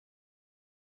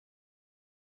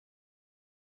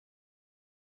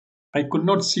 I could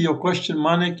not see your question,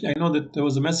 Manik. I know that there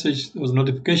was a message, there was a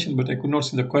notification, but I could not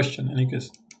see the question in any case.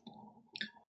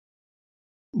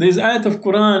 There is ayat of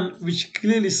Quran which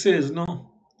clearly says,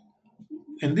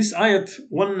 and this ayat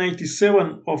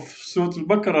 197 of Surah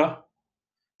Al-Baqarah,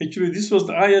 actually this was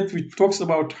the ayat which talks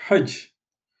about Hajj.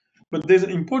 But there's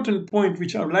an important point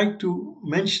which I would like to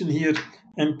mention here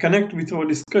and connect with our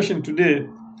discussion today.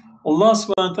 Allah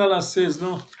subhanahu wa ta'ala says,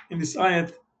 in this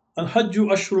ayat, Al-Hajju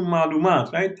Ashrum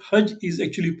Ma'lumat, right? Hajj is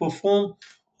actually performed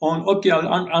on, okay,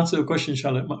 I'll answer the question,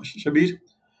 inshallah, Shabir,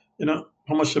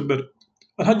 Muhammad Shabir.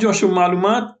 Al-Hajju Ashrum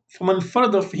Ma'lumat, فَمَنْ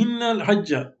فَرَضَ فِهِنَّ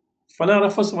الْحَجَّ فَلَا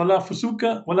رَفَثَ وَلَا فُسُوكَ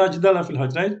وَلَا جِدَالَ فِي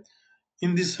الْحَجِّ, right?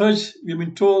 In this Hajj, we have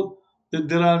been told that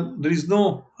there is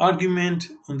no argument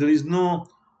and there is no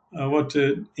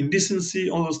indecency,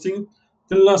 all those things.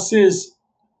 Allah says,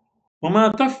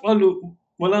 وَمَا تَفْعَلُوا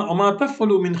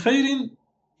مِنْ خَيْرٍ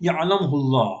يَعْلَمْهُ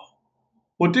اللَّهُ.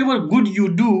 Whatever good you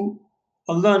do,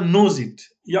 Allah knows it.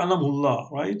 يَعْلَمْهُ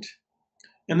اللَّهُ, right?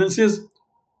 And then it says,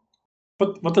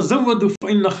 وَتَزَوَّدُوا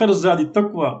فَإِنَّ خَيْرَ الزَّادِ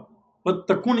التَّقْوَى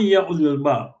وَاتَّقُونِ يَا أُولِي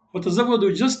الْأَلْبَابِ.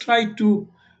 وَتَزَوَّدُوا, just try to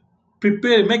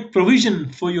prepare, make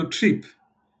provision for your trip.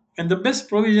 And the best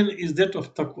provision is that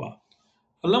of taqwa.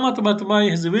 Allama Tabatabai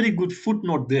has a very good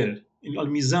footnote there in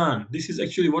Al-Mizan. This is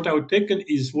actually what I have taken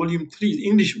is volume 3,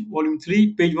 English volume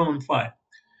 3, page 115.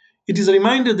 It is a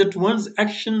reminder that one's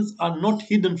actions are not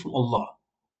hidden from Allah.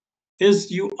 As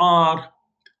you are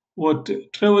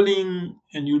traveling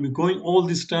and you'll be going all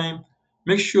this time,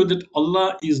 make sure that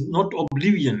Allah is not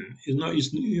oblivion,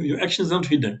 your actions are not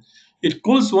hidden. It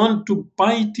calls one to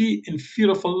piety and fear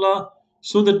of Allah,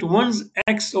 so that one's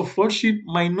acts of worship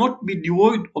might not be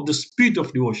devoid of the spirit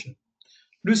of devotion.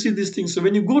 Do you see these things? So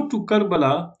when you go to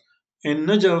Karbala and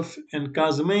Najaf and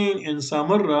Kassamali and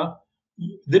Samarra,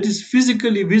 that is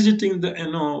physically visiting the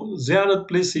Ziyarat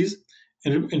places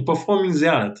and performing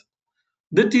Ziyarat.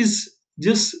 That is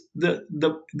just that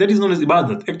is known as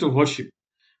ibadat, act of worship.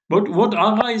 But what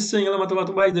Agha is saying, is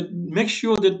that make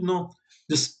sure that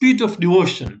the spirit of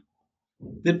devotion,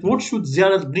 that what should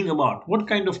ziyarat bring about, what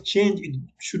kind of change it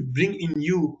should bring in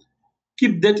you.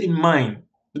 Keep that in mind.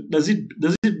 Does it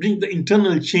bring the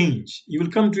internal change? You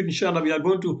will come to it, inshallah. We are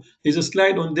going to, there's a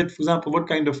slide on that, for example, what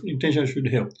kind of intention should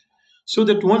have. So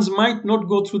that one's might not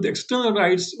go through the external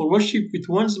rites or worship with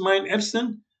one's mind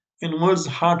absent and one's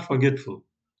heart forgetful.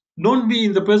 Don't be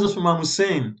in the presence of Imam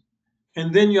Hussein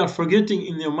and then you are forgetting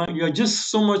in your mind. You are just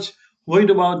so much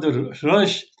worried about the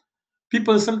rush.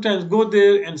 People sometimes go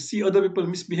there and see other people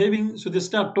misbehaving, so they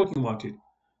start talking about it.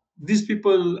 These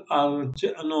people are,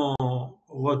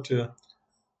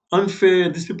 unfair.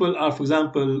 These people are, for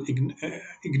example,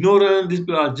 ignorant. These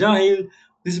people are jahil.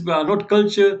 These people are not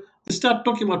culture. They start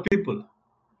talking about people.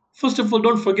 First of all,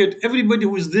 don't forget, everybody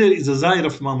who is there is a Zair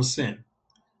of Imam Hussein.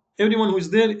 Everyone who is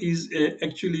there is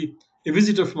actually a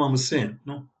visitor of Imam Hussein.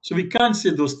 No? So we can't say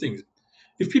those things.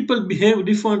 If people behave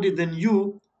differently than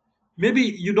you, maybe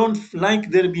you don't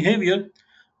like their behavior,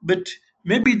 but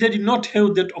maybe they did not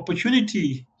have that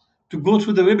opportunity to go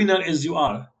through the webinar as you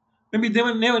are. Maybe they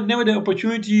were never the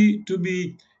opportunity to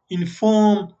be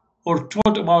informed or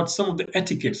taught about some of the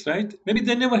etiquettes, right? Maybe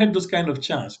they never had those kind of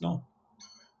chance, no?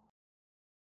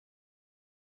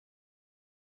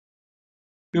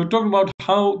 We were talking about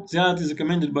how Ziyarat is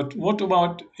recommended, but what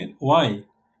about why?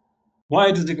 Why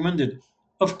it is recommended?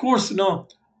 Of course, no.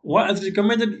 Why it is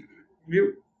recommended?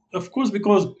 We, of course,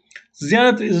 because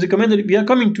Ziyarat is recommended. We are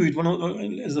coming to it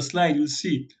as a slide, you'll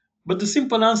see. But the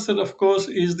simple answer, of course,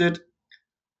 is that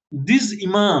this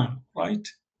Imam, right?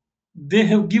 They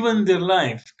have given their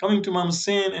life coming to Imam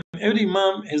Hussein, and every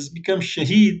Imam has become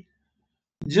Shaheed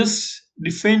just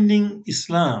defending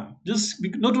Islam.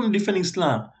 Not only defending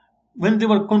Islam, when they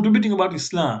were contributing about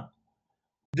Islam,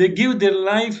 they gave their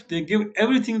life, they gave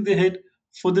everything they had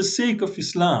for the sake of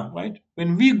Islam, right?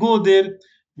 When we go there,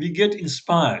 we get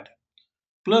inspired.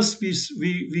 Plus,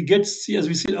 we get, see, as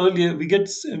we said earlier,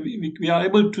 we are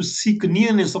able to seek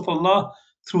nearness of Allah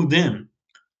through them.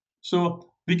 So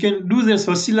we can do this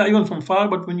wasila even from far,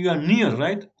 but when you are near,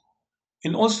 right?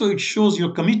 And also it shows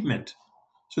your commitment.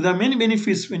 So there are many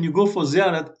benefits when you go for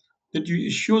ziyarat, that you,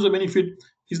 it shows a benefit.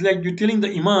 It's like you're telling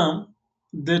the Imam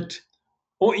that,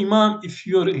 oh Imam, if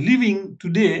you're living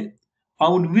today, I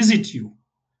would visit you.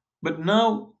 But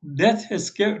now death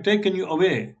has taken you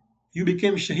away. You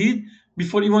became Shaheed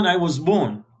before even I was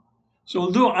born. So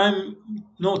although I'm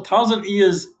no 1,000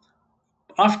 years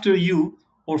after you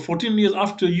or 14 years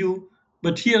after you,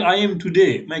 but here I am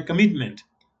today, my commitment.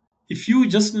 If you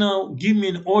just now give me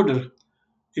an order,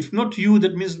 if not you,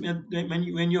 that means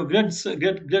when your grandson,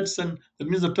 that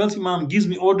means the 12th Imam gives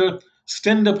me order,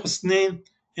 stand up Hasanayn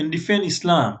and defend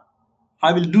Islam,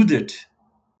 I will do that.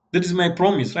 That is my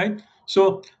promise, right?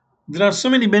 So there are so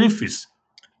many benefits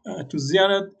to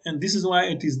ziyarat, and this is why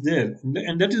it is there,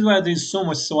 and that is why there is so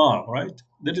much sawab, right?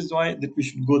 That is why that we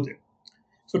should go there.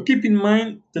 So keep in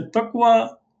mind the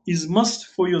taqwa is must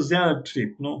for your ziyarat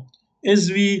trip. No, as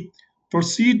we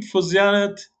proceed for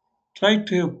ziyarat, try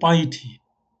to have piety.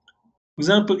 For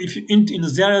example, if you in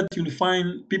ziyarat, you'll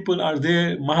find people are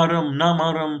there, mahram,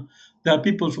 na-mahram. There are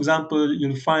people, for example,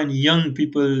 you'll find young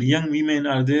people, young women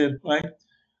are there, right?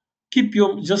 Keep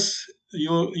your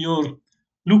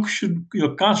look should,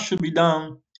 your cast should be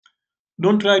down.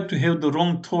 Don't try to have the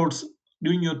wrong thoughts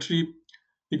during your trip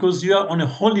because you are on a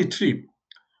holy trip.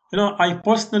 I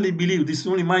personally believe, this is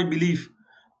only my belief,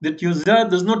 that your ziyarah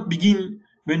does not begin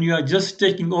when you are just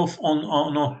taking off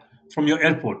from your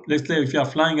airport. Let's say if you are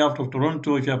flying out of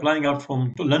Toronto, if you are flying out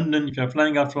from London, if you are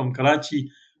flying out from Karachi.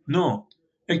 No,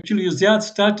 actually your ziyarah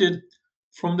started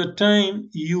from the time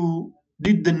you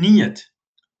did the niyat.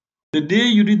 The day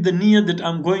you did the niyat that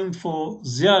I'm going for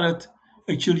ziyarat,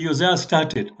 actually your ziyarah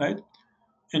started, right?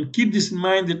 And keep this in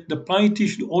mind that the piety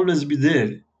should always be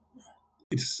there.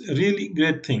 It's a really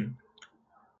great thing.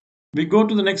 We go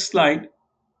to the next slide.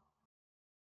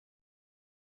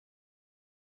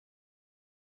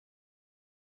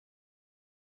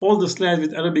 All the slides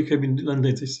with Arabic have been done.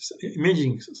 It's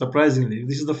amazing, surprisingly.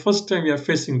 This is the first time we are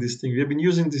facing this thing. We have been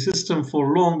using the system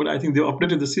for long, but I think they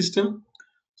updated the system,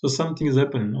 so something is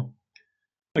happening now.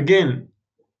 Again,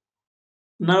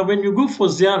 now when you go for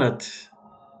ziyarat,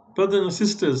 brothers and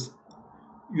sisters,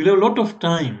 you'll have a lot of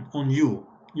time on you.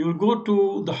 You'll go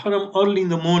to the haram early in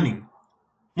the morning,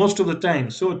 most of the time.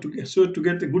 So to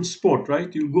get a good spot,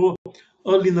 right? You'll go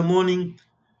early in the morning,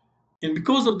 and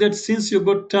because of that, since you've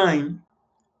got time,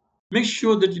 make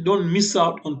sure that you don't miss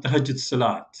out on tahajjud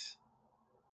salat.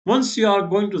 Once you are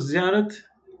going to ziyarat,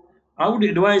 I would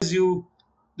advise you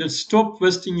that stop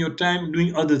wasting your time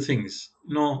doing other things.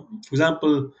 For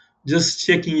example, just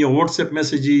checking your WhatsApp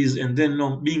messages and then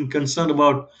being concerned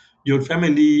about your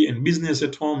family and business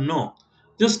at home. No,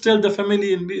 just tell the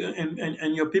family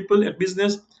and your people at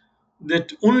business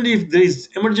that only if there is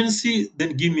emergency,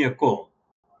 then give me a call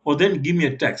or then give me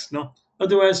a text. No,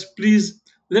 otherwise, please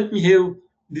let me have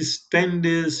this 10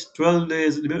 days, 12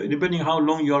 days, depending how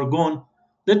long you are gone.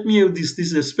 Let me have this. This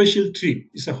is a special trip.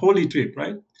 It's a holy trip,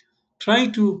 right? Try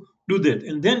to do that,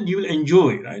 and then you will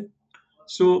enjoy, right?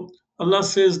 So Allah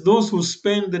says, those who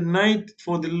spend the night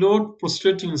for the Lord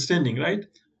prostrating and standing, right?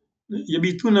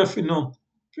 Yabituna no.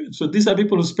 So these are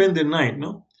people who spend their night,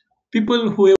 no? People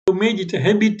who have made it a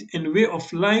habit and way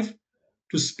of life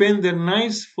to spend their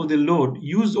nights for the Lord.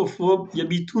 Use of verb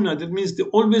yabituna, that means they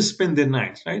always spend their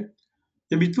nights, right?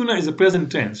 Yabituna is a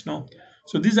present tense, no?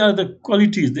 So these are the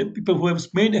qualities, the people who have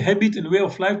made a habit and way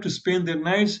of life to spend their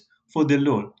nights for the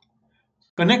Lord.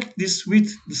 Connect this with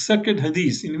the sacred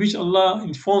hadith in which Allah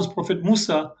informs Prophet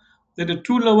Musa that a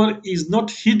true lover is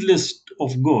not heedless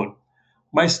of God.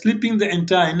 By sleeping the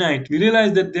entire night, we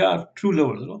realize that they are true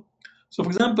lovers. No? So, for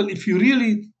example, if you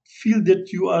really feel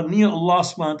that you are near Allah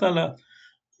subhanahu wa ta'ala,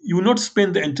 you will not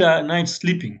spend the entire night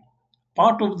sleeping.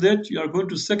 Part of that you are going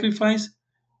to sacrifice,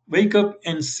 wake up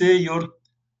and say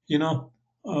you know,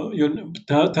 your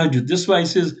tahajjud. That's why it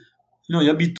says,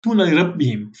 yabituna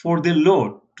rabbihim, for their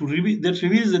Lord. That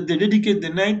reveals that they dedicate the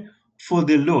night for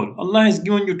their Lord. Allah has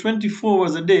given you 24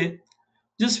 hours a day.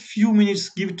 Just few minutes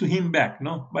give to Him back,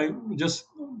 no, by just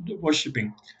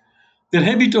worshiping. Their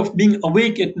habit of being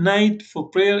awake at night for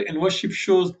prayer and worship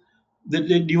shows that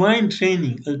the divine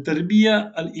training, al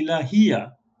tarbiyah al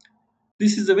ilahiyah.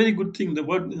 This is a very good thing. The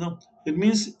word, it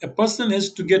means a person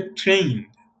has to get trained.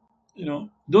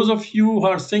 Those of you who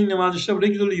are saying namaz shab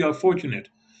regularly, you are fortunate.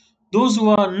 Those who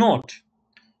are not,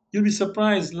 you'll be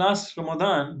surprised. Last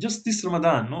Ramadan, just this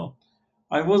Ramadan, no,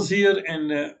 I was here,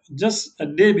 and just a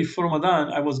day before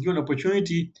Ramadan, I was given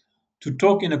opportunity to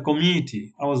talk in a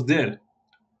community. I was there,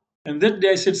 and that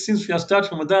day I said, since we are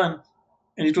starting Ramadan,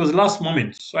 and it was last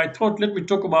moment, so I thought, let me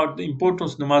talk about the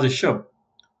importance of namaz shab.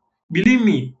 Believe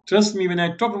me, trust me, when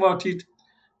I talk about it,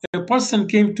 a person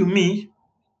came to me.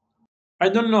 I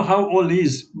don't know how old he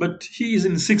is, but he is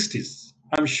in 60s,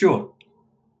 I'm sure.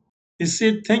 He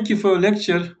said, thank you for your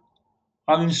lecture.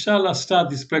 I'll inshallah start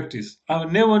this practice.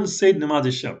 I've never said namaz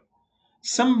shab.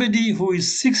 Somebody who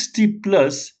is 60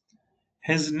 plus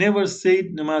has never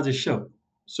said namaz shab.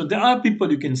 So there are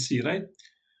people you can see, right?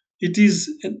 It is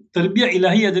tarbiyah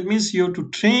ilahiyah. That means you have to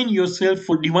train yourself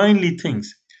for divinely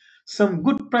things. Some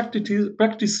good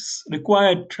practices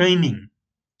require training,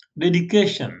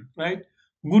 dedication, right?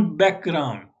 Good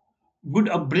background, good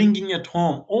upbringing at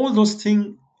home. All those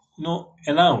things,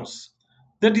 allows.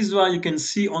 That is why you can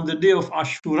see on the day of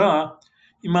Ashura,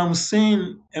 Imam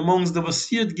Hussein, amongst the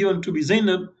wasiyat given to be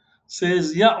Zainab,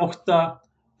 says, Ya ukhta,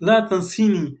 la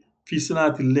tansini fi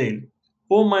salatil layl.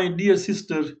 Oh my dear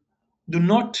sister, do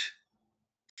not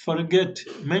forget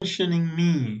mentioning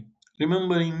me,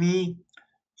 remembering me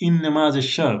in namaz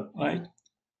al-shab, right?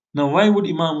 Now, why would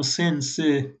Imam Hussein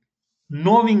say,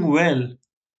 knowing well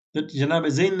that Janab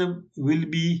Zainab will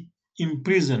be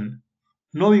imprisoned,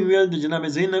 knowing well that Janab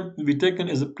Zainab will be taken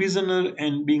as a prisoner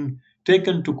and being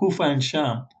taken to Kufa and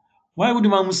Sham? Why would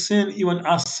Imam Hussein even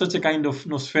ask such a kind of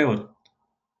favor?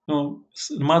 No,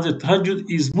 namaz al-tahajjud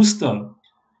is mustab.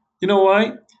 You know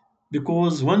why?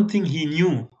 Because one thing he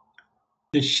knew,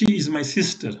 that she is my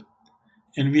sister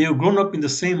and we have grown up in the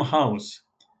same house.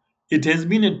 It has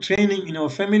been a training in our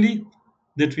family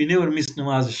that we never miss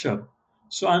namaz shab.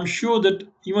 So I'm sure that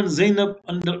even Zainab,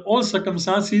 under all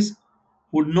circumstances,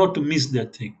 would not miss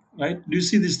that thing, right? Do you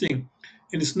see this thing?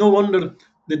 And it's no wonder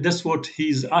that that's what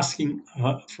he's asking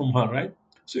from her, right?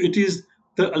 So it is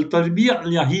the al tarbiyah al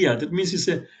yahiyah. That means it's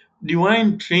a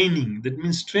divine training. That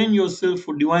means train yourself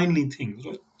for divinely things,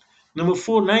 right? Number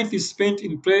four, night is spent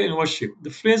in prayer and worship. The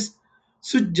phrase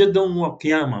sujjadam wa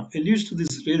qiyama alludes to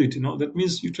this reality. That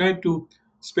means you try to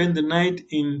spend the night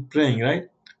in praying, right?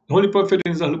 The Holy Prophet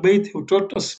and his Ahlul Bayt have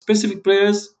taught us specific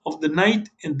prayers of the night,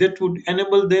 and that would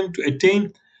enable them to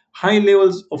attain high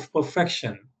levels of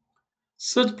perfection.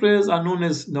 Such prayers are known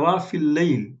as nawafil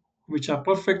layl, which are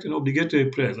perfect and obligatory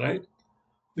prayers, right?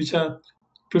 Which are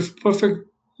perfect,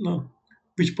 no,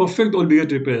 which perfect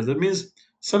obligatory prayers. That means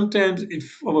sometimes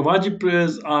if our wajib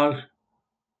prayers are,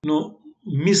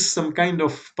 miss some kind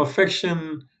of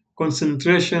perfection,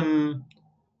 concentration,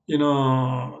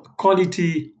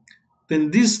 quality, then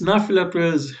these nafila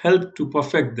prayers help to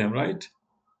perfect them, right?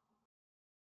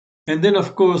 And then,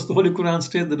 of course, the Holy Quran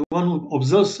states that one who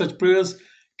observes such prayers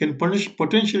can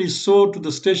potentially soar to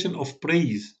the station of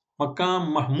praise,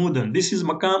 Maqam Mahmudan. This is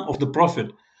Maqam of the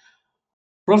Prophet.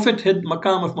 Prophet had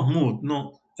Maqam of Mahmud,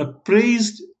 no, a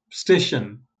praised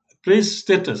station, praise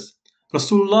status.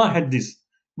 Rasulullah had this.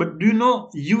 But do you know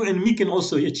you and me can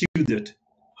also achieve that?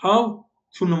 How?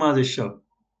 Through namaz shab.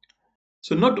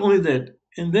 So not only that,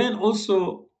 and then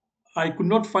also I could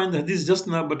not find the hadith just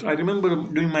now, but I remember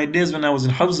during my days when I was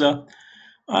in Hafza,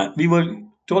 we were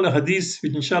told a hadith,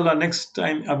 which inshallah next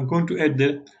time I'm going to add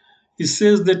there. It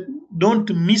says that don't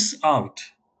miss out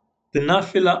the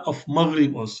nafila of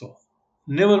Maghrib also.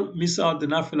 Never miss out the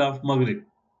nafila of Maghrib.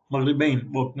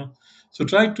 Maghribain, both, no? So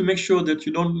try to make sure that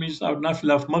you don't miss out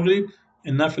nafila of Maghrib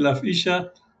and nafila of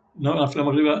Isha. No, nafila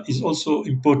Maghrib is also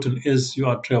important as you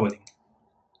are traveling.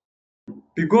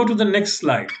 We go to the next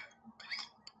slide.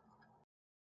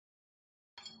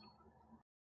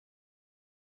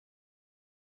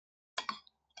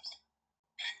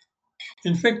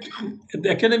 In fact, at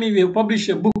the Academy, we have published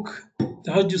a book,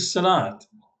 the Salat.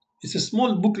 It's a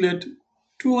small booklet,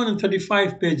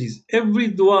 235 pages. Every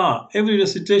dua, every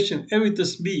recitation, every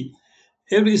tasbih,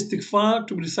 every istighfar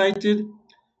to be recited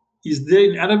is there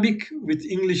in Arabic with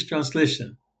English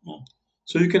translation.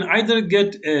 So you can either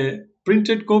get a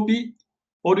printed copy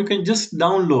or you can just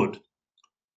download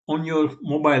on your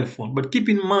mobile phone. But keep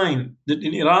in mind that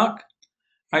in Iraq,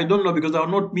 I don't know because I've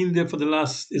not been there for the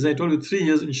last, as I told you, 3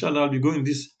 years. Inshallah, I'll be going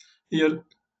this year.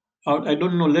 I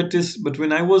don't know latest, but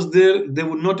when I was there, they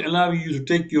would not allow you to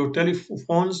take your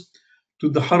telephones to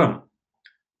the haram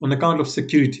on account of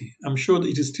security. I'm sure that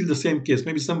it is still the same case.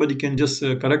 Maybe somebody can just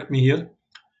correct me here.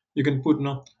 You can put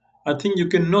no. I think you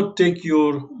cannot take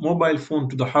your mobile phone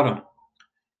to the haram.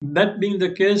 That being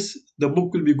the case, the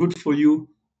book will be good for you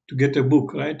to get a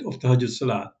book, right, of the Tahajjud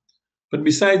Salah. But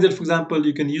besides that, for example,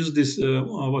 you can use this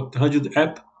Tahajjud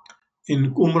app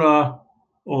in Umrah,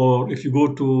 or if you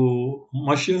go to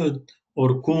Mashhad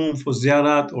or Qum for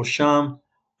Ziyarat or Sham.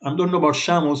 I don't know about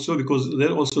Sham also because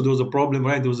there was a problem,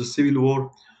 right? There was a civil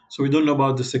war. So we don't know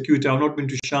about the security. I've not been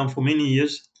to Sham for many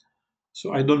years.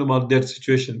 So I don't know about that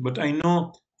situation. But I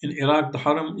know in Iraq, the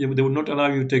Haram, they would not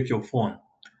allow you to take your phone.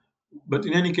 But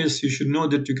in any case, you should know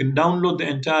that you can download the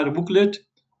entire booklet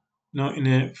now in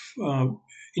a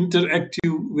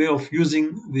interactive way of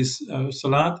using this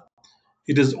Salat.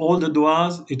 It has all the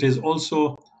du'as. It has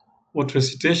also what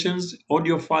recitations,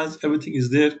 audio files, everything is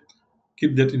there.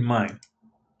 Keep that in mind.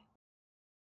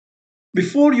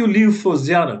 Before you leave for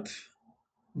Ziyarat,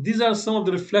 these are some of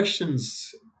the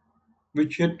reflections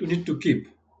which you need to keep.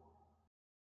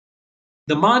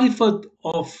 The marifat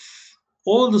of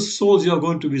all the souls you are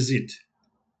going to visit,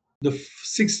 the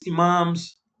six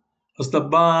Imams, Hazrat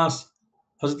Abbas,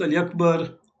 Hazrat Ali Akbar,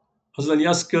 Hazrat Ali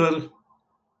Askar,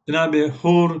 Janabe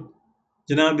Hur,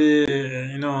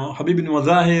 Janabe, Habib bin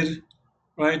Mazahir,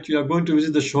 right? You are going to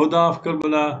visit the Shohada of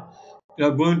Karbala. You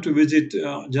are going to visit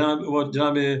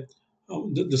the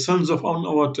sons of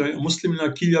Muslim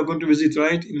Akil. You are going to visit,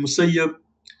 right, in Musayyab.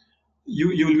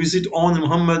 You will visit on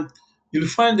Muhammad. You'll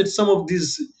find that some of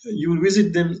these you will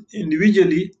visit them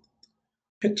individually.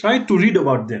 Try to read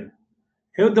about them.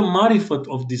 Have the marifat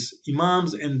of these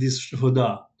imams and these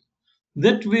shuhada.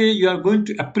 That way you are going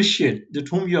to appreciate that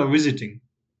whom you are visiting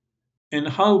and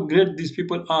how great these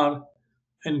people are,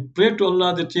 and pray to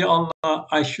Allah that, Ya Allah,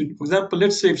 I should, for example,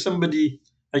 let's say if somebody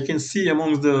I can see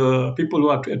amongst the people who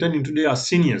are attending today are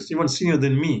seniors, even senior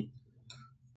than me.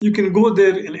 You can go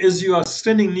there, and as you are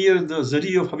standing near the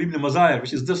Zari of Habib ibn Mazahir,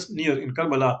 which is just near in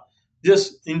Karbala,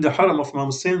 just in the haram of Imam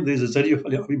Hussain, there is a Zari of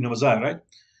Habib ibn Mazahir, right?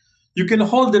 You can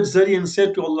hold that Zari and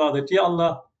say to Allah that, Ya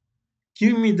Allah,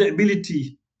 give me the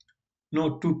ability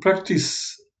to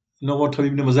practice what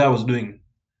Habib ibn Mazahir was doing.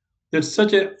 That's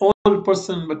such an old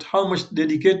person, but how much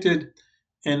dedicated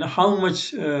and how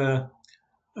much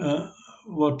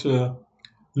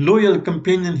loyal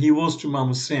companion he was to Imam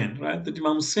Hussain, right? That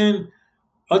Imam Hussain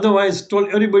otherwise told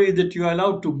everybody that you are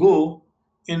allowed to go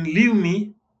and leave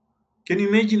me. Can you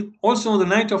imagine? Also on the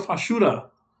night of Ashura,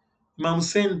 Imam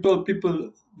Hussain told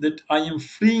people that I am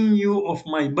freeing you of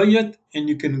my bayat and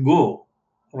you can go,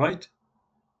 right?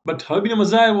 But Habib ibn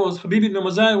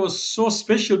Mazahir was so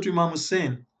special to Imam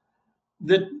Hussain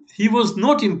that he was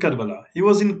not in Karbala, he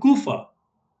was in Kufa.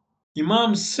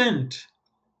 Imam sent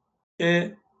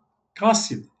a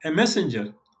qasid, a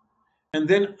messenger, and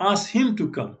then asked him to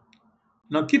come.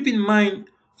 Now keep in mind,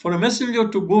 for a messenger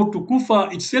to go to Kufa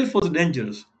itself was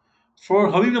dangerous. For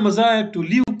Habib Mazahir to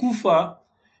leave Kufa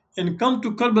and come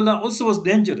to Karbala also was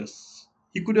dangerous.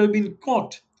 He could have been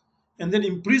caught and then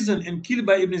imprisoned and killed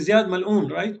by Ibn Ziyad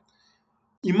Mal'un, right?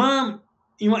 Imam,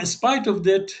 in spite of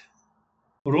that,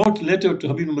 wrote letter to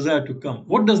Habib Mazahir to come.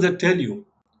 What does that tell you?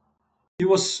 He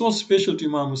was so special to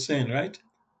Imam Hussain, right?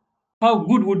 How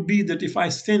good would be that if I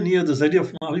stand near the Zadi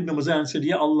of Habib Mazahir and said,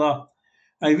 Ya Allah,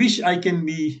 I wish I can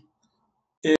be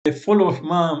a follower of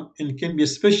Imam and can be a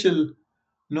special,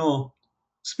 no,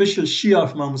 special Shia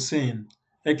of Imam Hussein.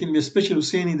 I can be a special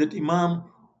Husseini that Imam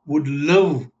would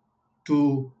love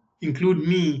to include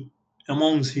me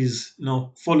amongst his,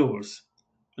 followers.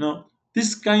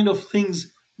 This kind of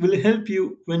things will help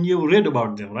you when you read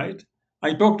about them, right?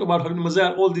 I talked about Habib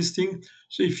Mazar, all these things.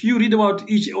 So if you read about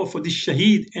each of the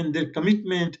shaheed and their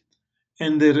commitment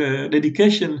and their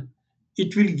dedication,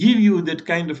 it will give you that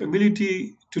kind of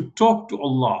ability to talk to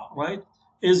Allah, right?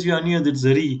 As you are near that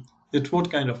zari, that what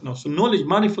kind of now. So knowledge,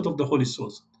 marifat of the holy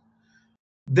source.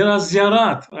 There are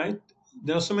ziyarat, right?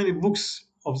 There are so many books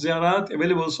of ziyarat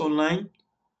available online.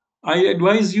 I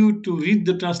advise you to read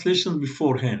the translations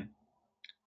beforehand.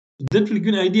 That will give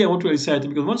you an idea what to recite,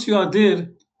 because once you are there,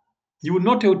 you will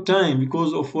not have time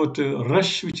because of what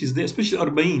rush which is there, especially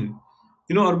Arbaeen.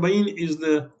 Arbaeen is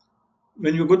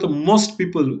when you got the most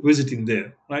people visiting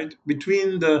there, right?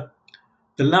 Between the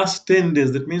last 10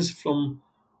 days, that means from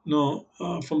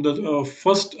from the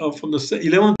first from the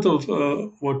 11th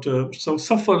of so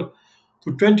Safar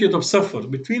to 20th of Safar,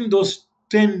 between those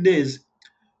 10 days,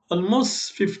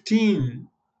 almost 15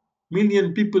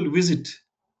 million people visit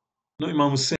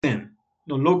Imam Hussein,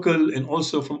 local and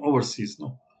also from overseas.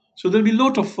 So there'll be a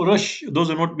lot of rush, those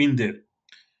who have not been there.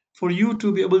 For you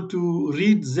to be able to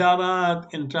read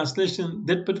Ziyarat and translation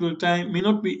that particular time may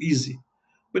not be easy.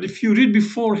 But if you read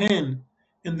beforehand,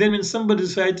 and then when somebody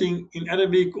is reciting in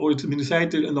Arabic or it's been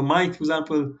recited on the mic, for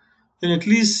example, then at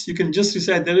least you can just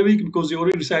recite the Arabic because you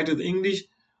already recited the English,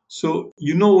 so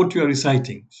you know what you are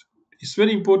reciting. It's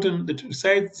very important that you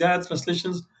recite Ziyarat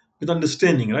translations with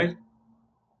understanding, right?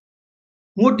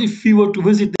 What if we were to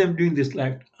visit them during this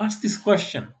life? Ask this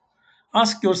question.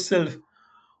 Ask yourself,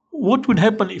 what would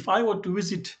happen if I were to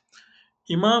visit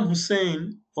Imam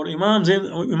Hussein or Imam Zain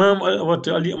or Imam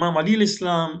Ali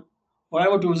al-Islam, or I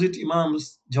were to visit Imam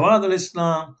Jawad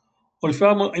al-Islam, or if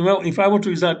I were to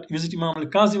visit Imam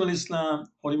al-Kazim al-Islam,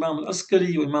 or Imam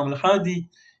al-Askari, or Imam al-Hadi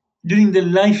during their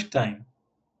lifetime,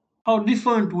 how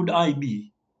different would I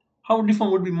be? How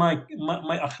different would be my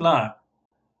akhlaq?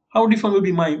 How different would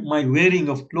be my wearing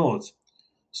of clothes?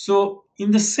 So,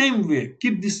 in the same way,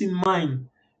 keep this in mind.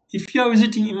 If you are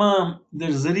visiting Imam,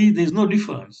 there's no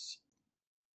difference.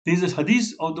 There is a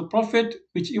hadith of the Prophet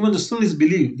which even the Sunnis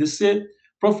believe. They say,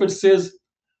 Prophet says,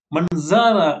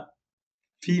 Manzara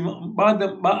fi fi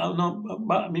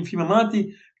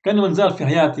mamati kana manzara fi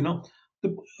hayati.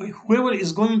 Whoever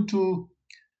is going to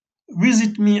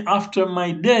visit me after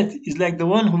my death is like the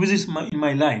one who visits in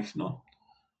my life. No.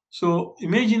 So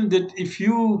imagine that if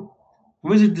you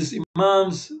visit these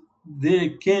imams, they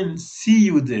can see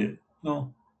you there.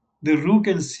 No, the Ruh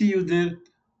can see you there.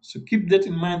 So keep that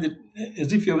in mind that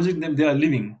as if you're visiting them, they are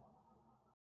living.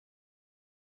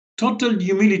 Total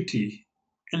humility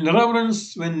and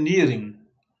reverence when nearing.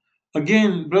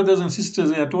 Again, brothers and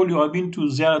sisters, I told you I've been to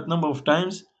Ziyarat number of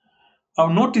times. I've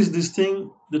noticed this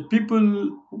thing that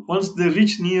people, once they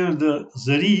reach near the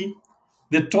Zari,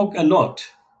 they talk a lot.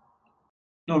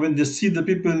 When they see the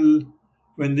people,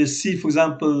 when they see, for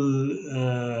example,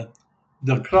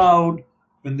 the crowd,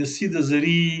 when they see the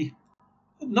Zari,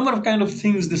 a number of kind of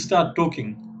things they start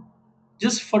talking,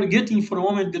 just forgetting for a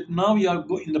moment that now you are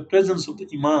in the presence of the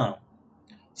Imam.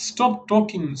 Stop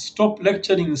talking, stop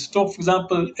lecturing, stop, for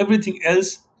example, everything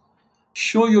else.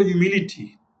 Show your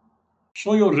humility,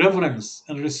 show your reverence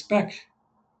and respect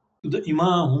to the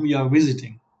Imam whom you are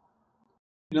visiting.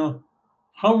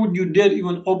 How would you dare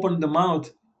even open the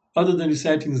mouth other than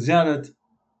reciting Ziyarat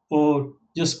or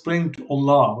just praying to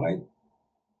Allah, right?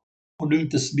 Or doing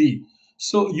tasbih.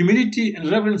 So humility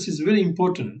and reverence is very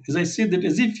important. As I said, that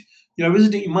as if you are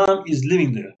visiting Imam is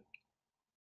living there.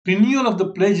 Renewal of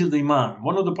the pledge of the Imam.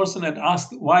 One of the person had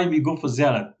asked why we go for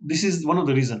Ziyarat. This is one of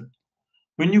the reasons.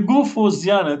 When you go for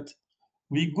Ziyarat,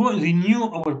 we go and renew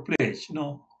our pledge,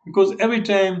 because every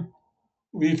time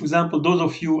we, for example, those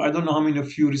of you, I don't know how many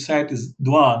of you recite this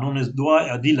dua known as dua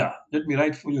adila. Let me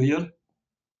write for you here.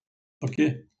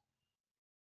 Okay.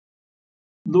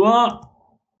 Dua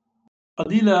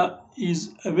adila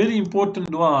is a very important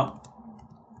dua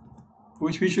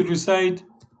which we should recite,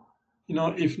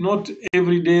 if not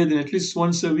every day, then at least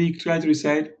once a week, try to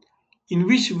recite, in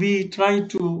which we try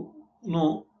to,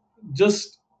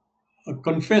 just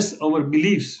confess our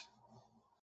beliefs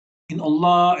in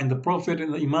Allah and the Prophet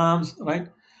and the Imams, right?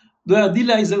 The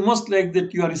adila is almost like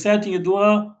that you are reciting a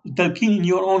dua, talqeen in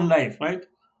your own life, right?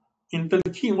 In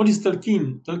talqeen, what is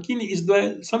talqeen? Talqeen is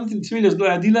dua, something similar as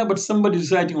dua adila, but somebody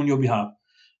reciting on your behalf.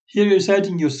 Here you're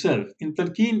reciting yourself. In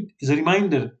talqeen is a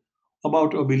reminder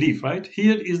about our belief, right?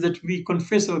 Here is that we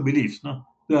confess our beliefs, no?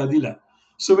 Dua adila.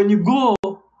 So when you go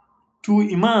to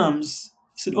imams,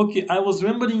 said, okay, I was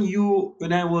remembering you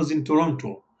when I was in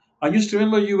Toronto. I used to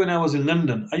remember you when I was in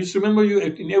London. I used to remember you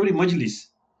in every majlis.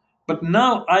 But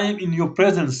now I am in your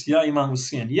presence, Ya Imam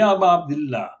Hussein, Ya Aba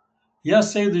Abdullah, Ya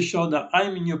Sayyid al-Shuhada, I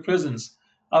am in your presence.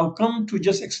 I've come to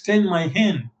just extend my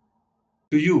hand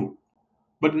to you.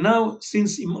 But now,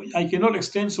 since I cannot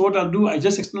extend, so what I'll do, I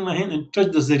just extend my hand and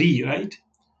touch the zari, right?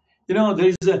 You know, there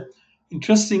is a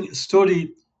interesting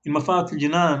story in Mafat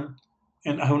al-Jinan,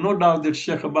 and I have no doubt that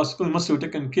Sheikh Abbas Kul must have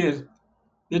taken care,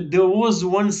 that there was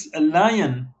once a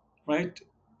lion, right,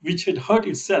 which had hurt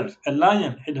itself. A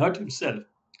lion had hurt himself,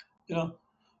 you know.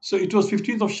 So it was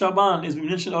 15th of Shaban, as we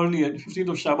mentioned earlier, 15th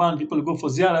of Shaban, people go for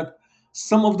Ziyarat.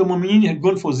 Some of the Mu'mineen had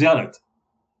gone for Ziyarat,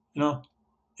 you know.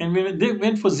 And when they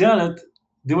went for Ziyarat,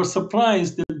 they were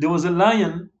surprised that there was a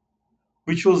lion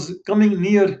which was coming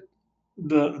near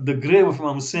the grave of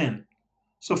Imam Hussein.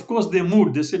 So of course they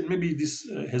moved. They said maybe this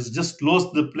has just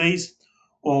lost the place,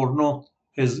 or no,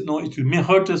 has no, it may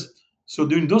hurt us. So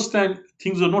during those times,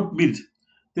 things were not built.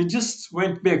 They just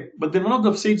went back. But then one of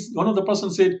the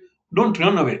persons said, "Don't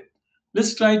run away.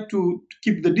 Let's try to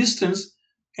keep the distance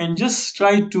and just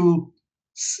try to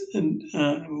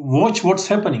watch what's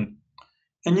happening."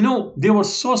 And you know, they were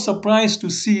so surprised to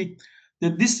see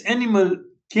that this animal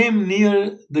came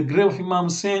near the grave of Imam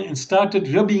Hussein and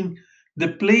started rubbing the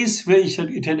place where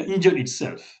it had injured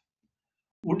itself.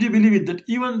 Would you believe it that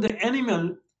even the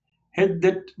animal had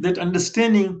that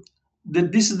understanding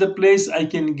that this is the place I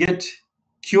can get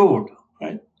cured,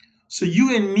 right? So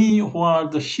you and me, who are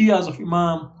the Shias of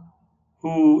Imam,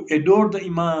 who adore the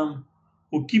Imam,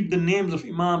 who keep the names of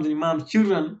Imams and Imam's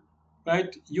children,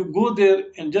 right? You go there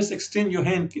and just extend your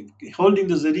hand, holding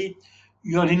the zari.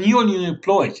 You are renewing your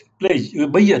pledge, your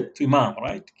bayat to Imam,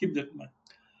 right? Keep that in mind.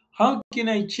 How can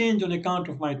I change on account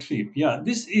of my trip? Yeah,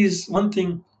 this is one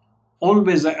thing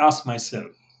always I ask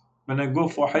myself. When I go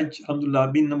for Hajj, alhamdulillah,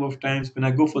 I've been a number of times. When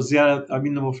I go for Ziyarat, I've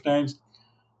been a number of times.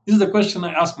 This is the question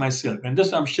I ask myself, and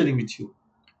just I'm sharing with you.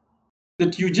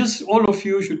 That you just, all of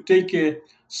you should take a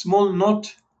small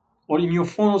note, or in your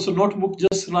phone also notebook,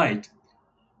 just write,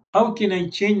 how can I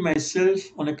change myself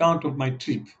on account of my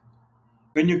trip?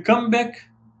 When you come back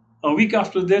a week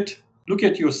after that, look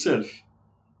at yourself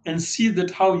and see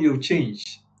that how you've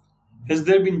changed. Has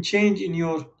there been change in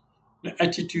your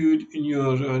attitude, in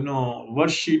your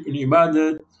worship, in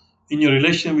ibadah, in your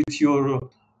relation with your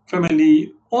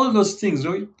family, all those things,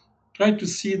 right? Try to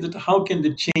see that how can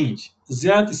they change.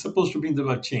 Ziyad is supposed to bring the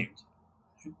word change.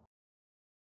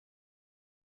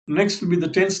 Next will be the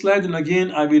 10th slide, and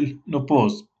again I will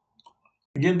pause.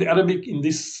 Again, the Arabic in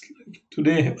this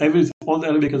today, all the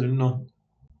Arabic has been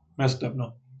messed up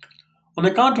now. On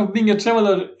account of being a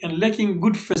traveler and lacking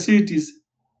good facilities,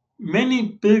 many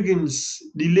pilgrims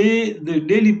delay their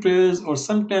daily prayers or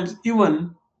sometimes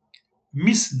even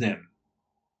miss them.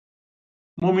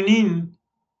 Mu'mineen,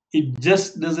 it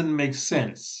just doesn't make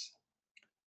sense.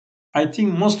 I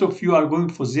think most of you are going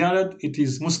for ziyarat, it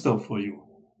is mustahab for you.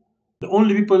 The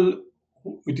only people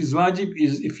it is wajib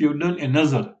is if you've done a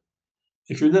nazar.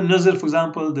 If you've done nazar, for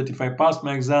example, that if I pass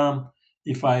my exam,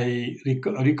 if I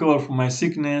recover from my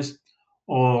sickness,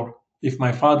 or if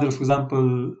my father, for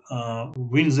example,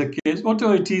 wins a case,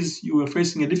 whatever it is, you are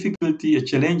facing a difficulty, a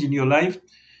challenge in your life,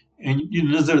 and you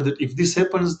nazar that if this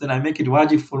happens, then I make it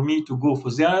wajib for me to go for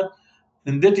ziyarat,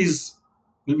 and that is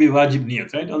will be wajib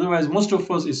niyat, right? Otherwise, most of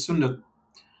us is sunnat.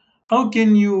 How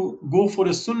can you go for a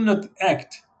sunnat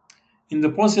act in the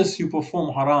process you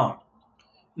perform haram?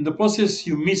 In the process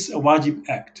you miss a wajib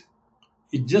act?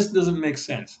 It just doesn't make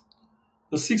sense.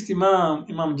 The sixth Imam,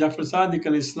 Imam Jafar Sadiq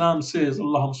al-Islam says,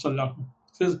 Allahumma salli alayhi,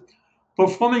 says,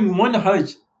 performing one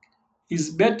Hajj is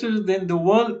better than the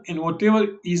world and whatever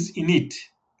is in it.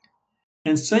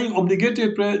 And saying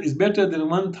obligatory prayer is better than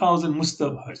 1,000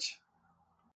 Mustahab Hajj.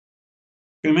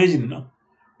 Imagine now.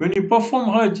 When you perform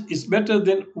Hajj, it's better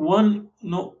than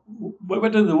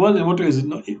better than the world and whatever is it.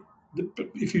 No,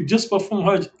 if you just perform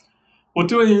Hajj,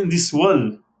 whatever is in this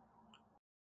world,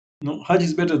 no, Hajj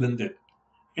is better than that.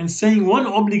 And saying one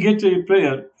obligatory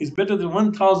prayer is better than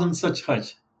 1,000 such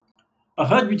Hajj. A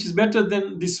Hajj which is better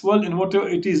than this world and whatever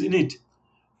it is in it.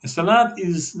 A Salat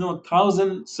is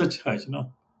 1,000 such Hajj.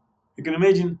 No, you can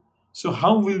imagine. So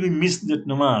how will we miss that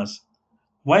namaz?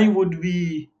 Why would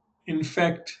we, in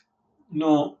fact,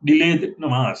 delay that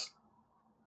namaz?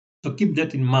 So keep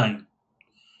that in mind.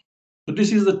 So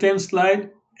this is the 10th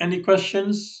slide. Any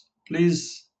questions?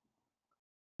 Please,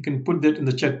 you can put that in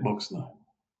the chat box now.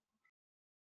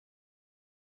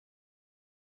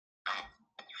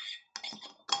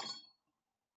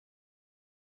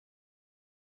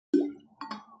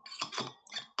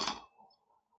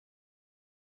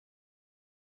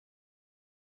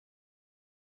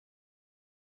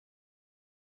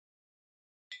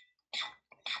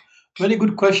 Very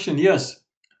good question. Yes.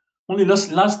 Only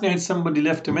last night somebody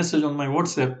left a message on my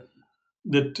WhatsApp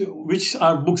that which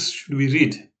are books should we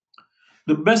read.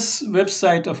 The best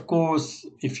website, of course,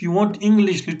 if you want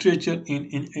English literature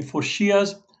for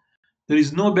Shias, there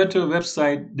is no better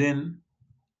website than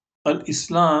Al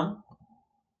Islam,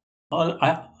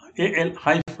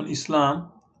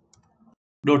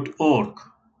 al-islam.org.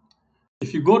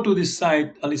 If you go to this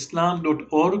site,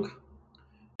 alislam.org,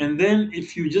 and then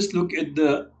if you just look at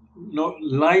the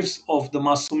lives of the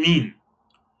Masumin,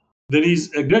 there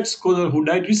is a great scholar who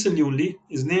died recently only.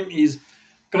 His name is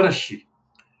Karashi.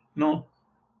 No,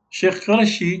 Sheikh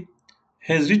Karashi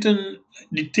has written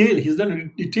he's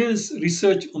done details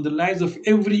research on the lives of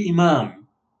every Imam,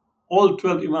 all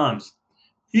 12 Imams.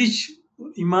 Each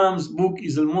Imam's book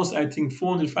is almost, I think,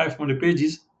 400, 500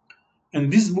 pages. And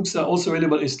these books are also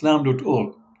available at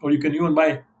islam.org. Or you can even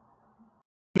buy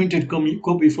printed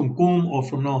copy from Qom or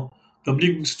from the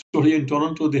big bookstore here in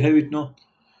Toronto. They have it now.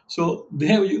 So they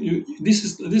have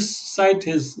this site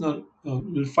has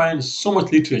you'll find so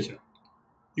much literature.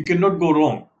 You cannot go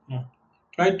wrong. No.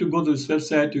 Try to go to this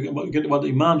website. You get about the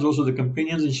Imams, also the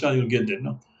companions. Inshallah, you'll get there.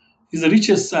 No. It's the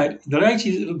richest site.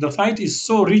 The site is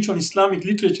so rich on Islamic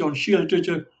literature, on Shia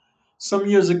literature. Some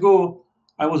years ago,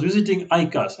 I was visiting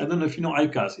ICAS. I don't know if you know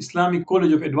ICAS, Islamic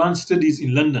College of Advanced Studies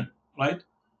in London, right?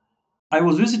 I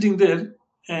was visiting there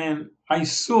and I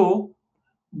saw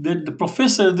that the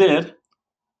professor there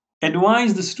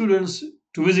advised the students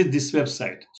to visit this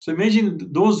website. So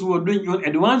imagine those who are doing your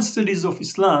advanced studies of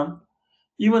Islam,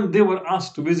 even they were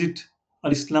asked to visit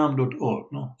alislam.org.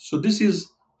 No? So this is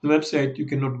the website you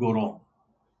cannot go wrong.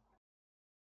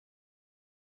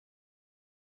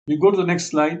 We go to the next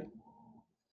slide.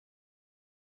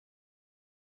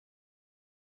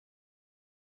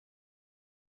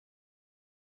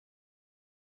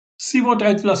 See what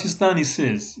Ayatollah Sistani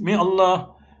says. May Allah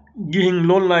give him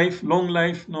long life,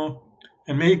 no,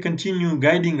 and may he continue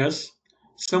guiding us.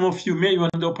 Some of you may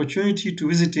want the opportunity to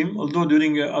visit him, although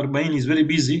during Arbaeen he's very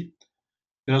busy.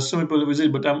 There are some people who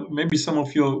visit, but maybe some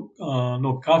of your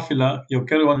kafila, your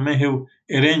caravan may have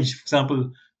arranged, for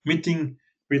example, meeting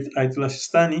with Ayatollah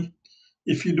Sistani.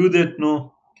 If you do that,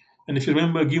 no, and if you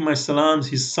remember, give my salams.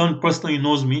 His son personally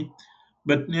knows me,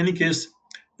 but in any case,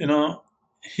 you know,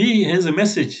 he has a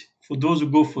message for those who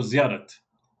go for ziyarat.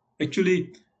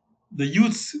 Actually, the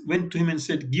youths went to him and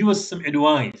said, "Give us some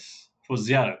advice for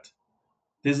ziyarat."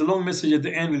 There's a long message at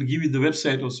the end. We'll give you the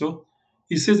website also.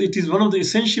 He says it is one of the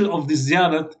essential of this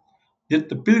ziyarat that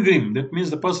the pilgrim, that means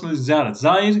the person who is ziyarat,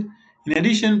 Zair, in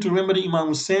addition to remembering Imam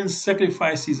Hussein's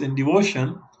sacrifices and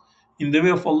devotion in the way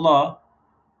of Allah,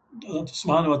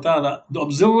 subhanahu wa ta'ala, the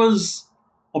observes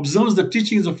the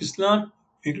teachings of Islam,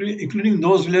 including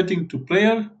those relating to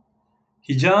prayer,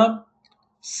 hijab,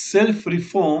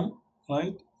 self-reform,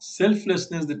 right?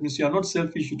 Selflessness, that means you are not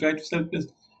selfish, you try to selfless,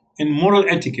 and moral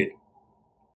etiquette,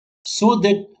 so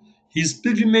that his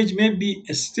pilgrimage may be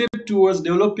a step towards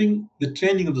developing the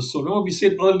training of the soul. Remember we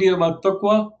said earlier about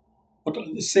taqwa, but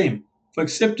the same, for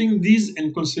accepting these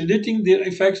and consolidating their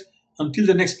effects until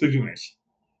the next pilgrimage.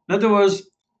 In other words,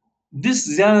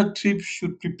 this Ziyarah trip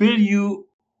should prepare you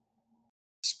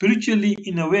spiritually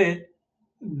in a way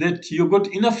that you got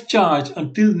enough charge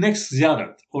until next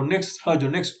Ziyarat or next Hajj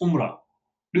or next Umrah.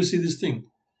 Do you see this thing?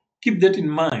 Keep that in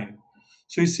mind.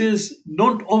 So he says,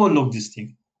 don't overlook this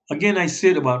thing. Again, I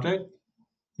said about it.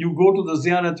 You go to the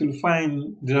Ziyarat, you'll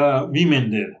find there are women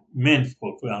there, men,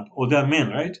 for example, or there are men,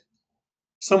 right?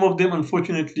 Some of them,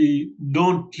 unfortunately,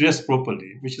 don't dress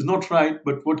properly, which is not right,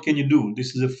 but what can you do?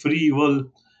 This is a free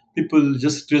world. People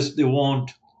just dress they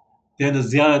want. They're the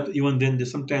ziyarat, even then they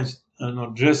sometimes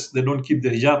dress, they don't keep the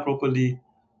hijab properly.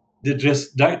 They dress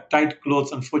tight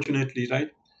clothes, unfortunately, right?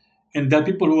 And there are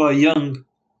people who are young.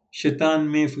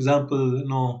 Shaitan may, for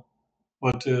example,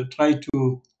 try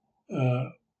to uh,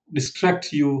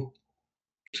 distract you.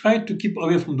 Try to keep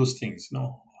away from those things.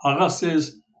 Agha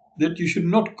says that you should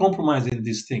not compromise in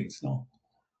these things.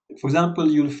 For example,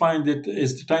 you'll find that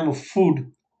as the time of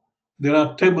food, there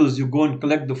are tables you go and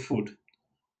collect the food.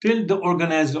 Tell the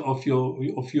organizer of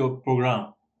your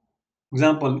program. For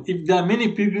example, if there are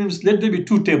many pilgrims, let there be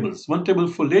two tables, one table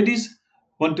for ladies,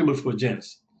 one table for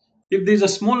gents. If there's a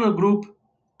smaller group,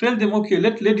 tell them, okay,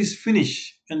 let ladies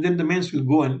finish, and then the men will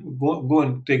go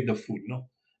and take the food.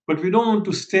 But we don't want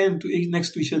to stand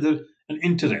next to each other and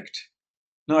interact.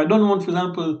 Now, I don't want, for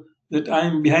example, that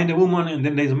I'm behind a woman and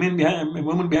then there's a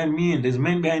woman behind me and there's a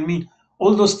man behind me.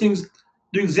 All those things.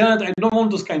 Doing ziyarat, I don't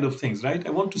want those kind of things, right? I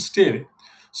want to stay.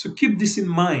 So keep this in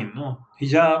mind, no?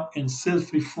 Hijab and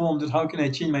self-reform, that how can I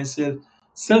change myself?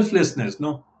 Selflessness,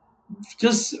 no?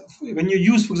 just when you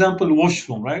use, for example,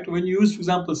 washroom, right? When you use, for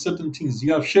example, certain things,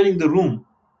 you are sharing the room.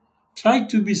 Try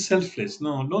to be selfless.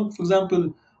 No, don't, for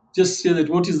example, just say that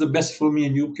what is the best for me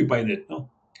and you occupy that. No,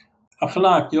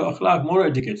 akhlaq, your akhlaq, moral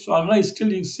etiquette. So Allah is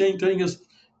still saying, telling us,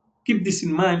 keep this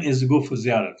in mind as you go for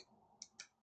ziyarat.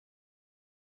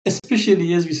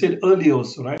 Especially as we said earlier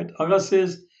also, right? Allah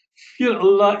says, fear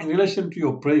Allah in relation to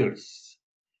your prayers.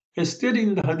 As stated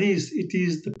in the hadith, it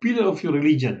is the pillar of your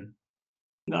religion.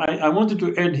 Now, I wanted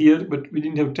to add here, but we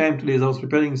didn't have time today as I was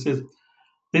preparing. It says,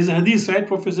 there's a hadith, right?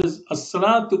 Prophet says,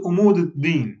 as-salatu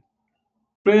umud-din.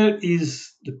 Prayer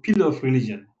is the pillar of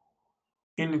religion.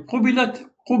 In qubilat,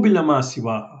 qubila ma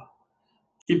siwaha.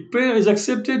 If prayer is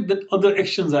accepted, then other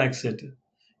actions are accepted.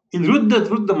 In ruddat,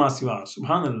 rudda ma siwaha.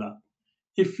 Subhanallah.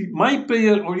 If my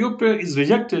prayer or your prayer is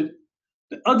rejected,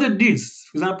 the other deeds,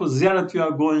 for example, ziyarat you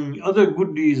are going, other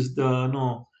good deeds,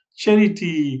 the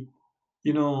charity,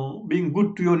 being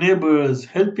good to your neighbors,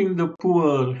 helping the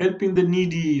poor, helping the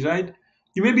needy, right?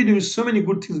 You may be doing so many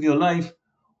good things in your life.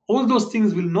 All those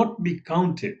things will not be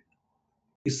counted.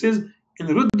 It says in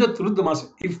Ruddat Ruddamas,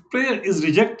 if prayer is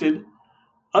rejected,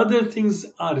 other things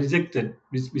are rejected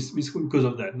because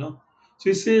of that. No, so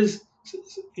it says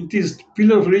it is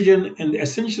pillar of religion and the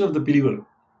essential of the believer.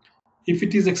 If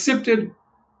it is accepted,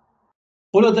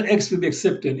 all other acts will be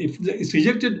accepted. If it's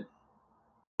rejected,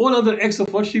 all other acts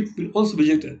of worship will also be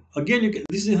rejected. Again,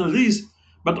 this is hadith,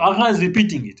 but Allah is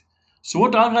repeating it. So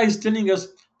what Allah is telling us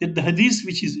that the hadith,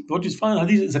 which is what is found in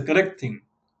hadith, is a correct thing.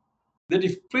 That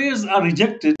if prayers are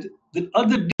rejected, then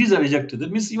other deeds are rejected.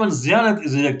 That means even ziyarat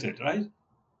is rejected, right?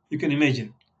 You can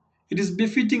imagine. It is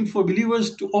befitting for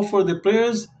believers to offer their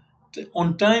prayers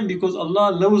on time because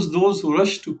Allah loves those who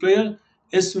rush to prayer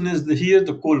as soon as they hear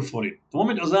the call for it. The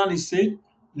moment azan is said,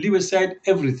 leave aside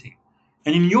everything.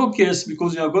 And in your case,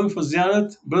 because you are going for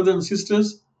ziyarat, brothers and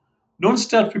sisters, don't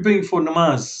start preparing for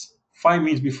namaz 5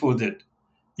 minutes before that.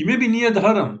 You may be near the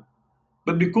haram,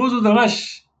 but because of the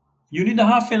rush, you need a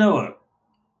half an hour.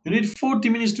 You need 40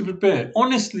 minutes to prepare.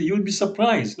 Honestly, you'll be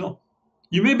surprised. No,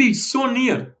 you may be so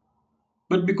near,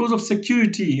 but because of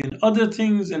security and other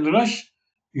things and rush,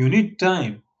 you need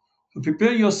time. So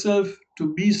prepare yourself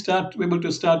to be able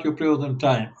to start your prayers on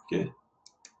time. Okay.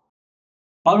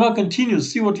 Allah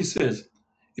continues, see what he says.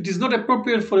 It is not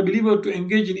appropriate for a believer to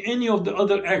engage in any of the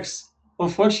other acts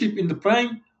of worship in the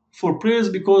prime for prayers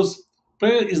because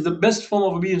prayer is the best form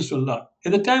of obedience to Allah.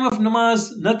 At the time of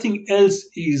namaz, nothing else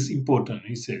is important,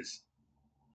 he says.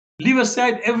 Leave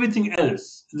aside everything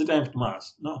else at the time of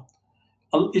namaz. No.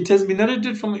 It has been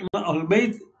narrated from Imam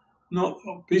Al-Bayt,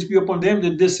 peace be upon them,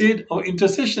 that they said, our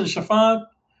intercession, shafaat,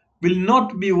 will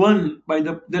not be won by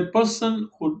that person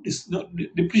who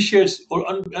depreciates or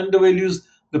undervalues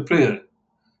the prayer.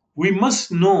 We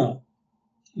must know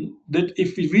that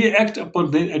if we act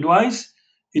upon their advice,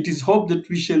 it is hoped that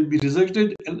we shall be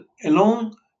resurrected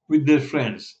along with their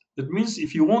friends. That means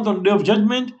if you want on the day of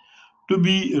judgment to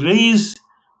be raised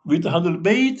with Hadul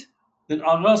Bayt, then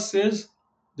Allah says,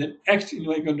 then act in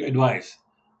like unto advice.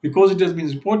 Because it has been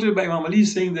reported by Imam Ali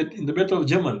saying that in the Battle of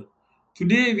Jamal,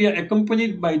 today we are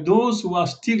accompanied by those who are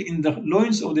still in the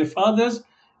loins of their fathers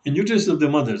and uteruses of their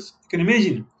mothers. You can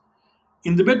imagine.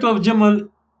 In the Battle of Jamal,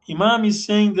 Imam is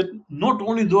saying that not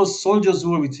only those soldiers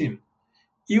who were with him,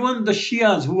 even the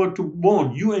Shias who were to be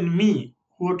born, you and me,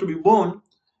 who were to be born,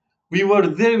 we were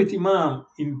there with Imam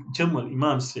in Jamal,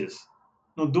 Imam says.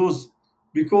 No,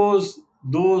 because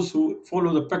those who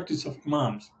follow the practice of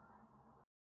Imams.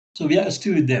 So we are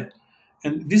still with them.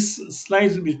 And this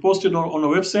slides will be posted on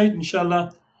our website,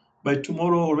 inshallah, by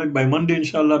tomorrow or maybe by Monday,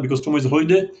 inshallah, because tomorrow is a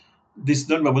holiday. This is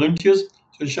done by volunteers.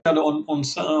 So inshallah,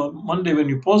 on Monday when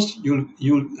you post,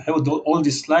 you'll have all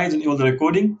these slides and all the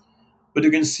recording. But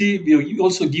you can see we have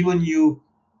also given you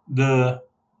the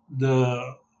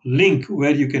link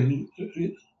where you can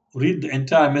read the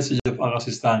entire message of Agha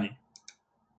Sistani.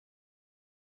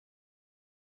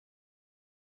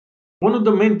 One of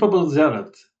the main purposes of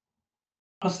Ziyarat,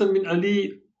 Hassan bin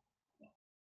Ali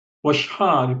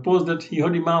Washha reports that he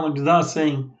heard Imam Rida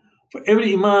saying, for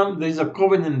every Imam there is a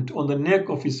covenant on the neck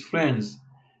of his friends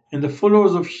and the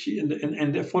followers of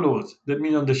and their followers. That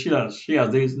means on the Shias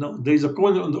there is a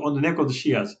covenant on the neck of the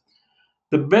Shias.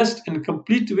 The best and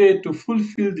complete way to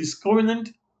fulfill this covenant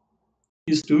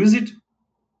is to visit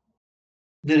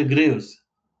their graves.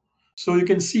 So you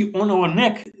can see on our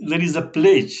neck there is a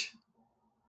pledge.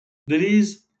 There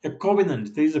is a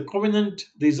covenant. There is a covenant.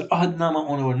 There is a ahadnama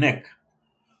on our neck.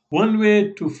 One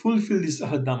way to fulfill this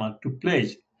ahadnama, to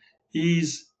pledge,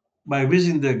 is by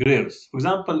visiting their graves. For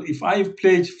example, if I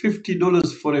pledge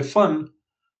 $50 for a fund,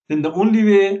 then the only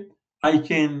way I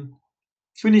can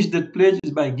finish that pledge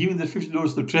is by giving the $50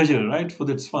 to the treasurer, right, for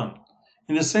that fund.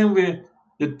 In the same way,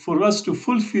 that for us to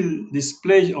fulfill this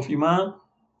pledge of Imam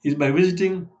is by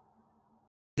visiting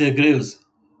their graves.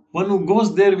 One who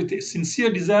goes there with a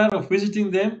sincere desire of visiting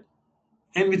them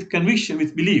and with conviction,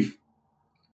 with belief,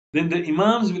 then the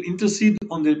Imams will intercede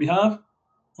on their behalf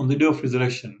on the day of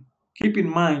resurrection. Keep in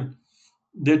mind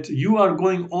that you are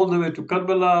going all the way to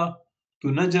Karbala, to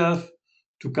Najaf,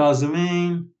 to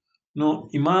Kassamali. No,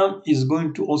 Imam is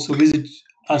going to also visit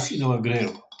us in our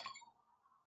grave.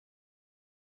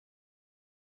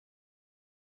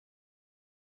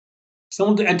 Some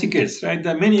of the etiquettes, right?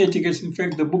 There are many etiquettes. In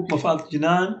fact, the book Mafat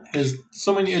Jinan has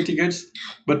so many etiquettes,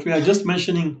 but we are just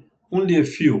mentioning only a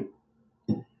few.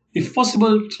 If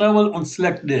possible, travel on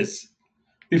select days.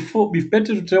 Be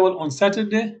better to travel on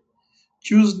Saturday,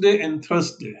 Tuesday, and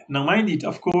Thursday. Now, mind it,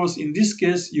 of course, in this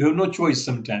case, you have no choice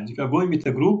sometimes. If you are going with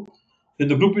a group, then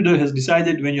the group leader has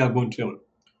decided when you are going to travel.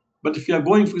 But if you are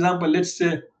going, for example, let's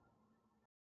say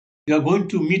you are going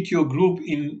to meet your group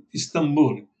in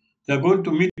Istanbul, you are going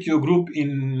to meet your group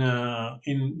in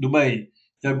Dubai,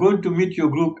 you are going to meet your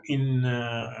group in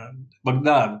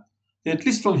Baghdad. At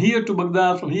least from here to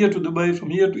Baghdad, from here to Dubai,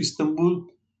 from here to Istanbul,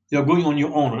 you are going on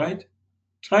your own, right?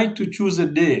 Try to choose a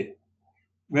day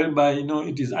whereby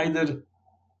it is either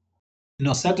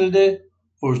Saturday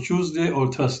or Tuesday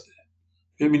or Thursday.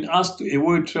 We have been asked to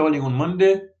avoid traveling on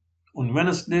Monday, on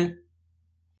Wednesday,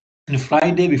 and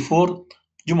Friday before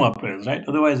Jummah prayers, right?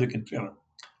 Otherwise, we can travel.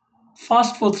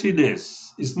 Fast for 3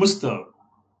 days is mustar.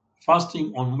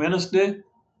 Fasting on Wednesday,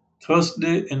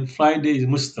 Thursday, and Friday is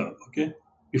mustar, okay?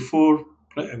 Before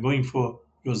going for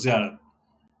your ziyarat.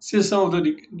 See some of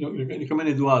the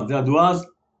recommended du'as. There are du'as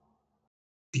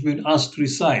which have been asked to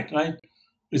recite, right?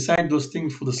 Recite those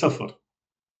things for the suffer.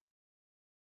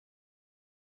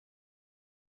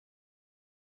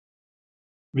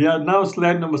 We are now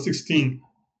slide number 16.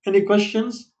 Any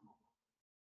questions?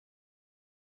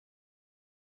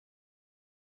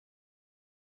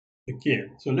 Okay,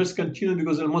 so let's continue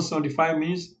because almost 75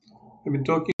 minutes we've been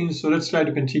talking, so let's try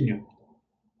to continue.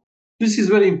 This is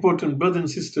very important, brothers and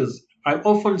sisters. I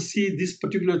often see this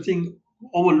particular thing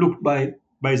overlooked by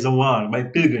Zawar, by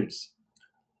pilgrims.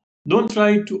 Don't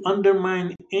try to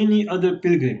undermine any other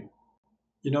pilgrim.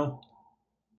 You know,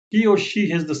 he or she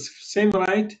has the same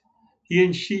right. He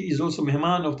and she is also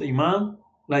Mehman of the Imam,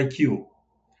 like you.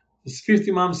 The fifth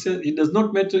Imam said it does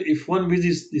not matter if one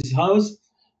visits this house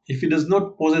if he does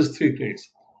not possess three traits.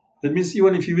 That means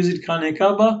even if you visit Khane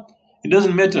Kaaba, it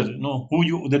doesn't matter who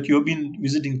you that you have been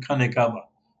visiting Khane Kaaba.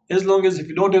 As long as if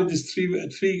you don't have these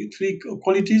three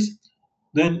qualities,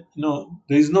 then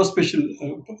there is no special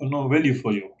no value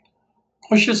for you.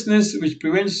 Cautiousness which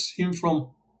prevents him from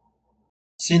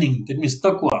sinning. That means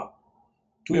taqwa,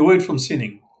 to avoid from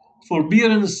sinning.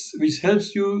 Forbearance which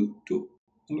helps you to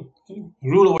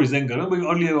rule over his anger. Remember, you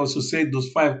earlier also said those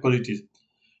five qualities.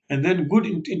 And then good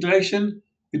interaction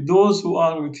with those who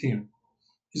are with him.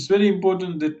 It's very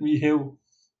important that we have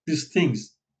these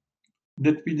things,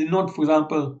 that we do not, for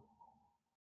example,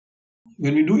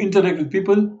 when we do interact with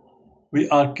people, we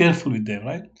are careful with them,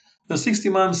 right? The sixth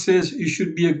Imam says you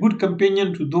should be a good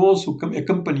companion to those who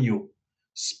accompany you.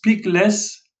 Speak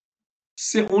less,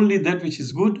 say only that which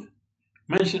is good,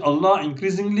 mention Allah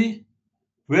increasingly,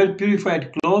 wear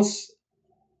purified clothes,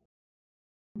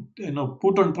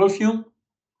 put on perfume,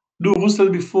 do ghusl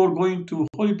before going to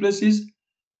holy places,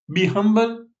 be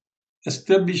humble,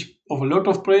 establish of a lot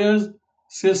of prayers,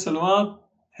 say salawat,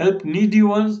 help needy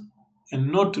ones,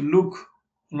 and not to look,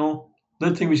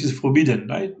 that thing which is forbidden,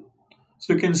 right?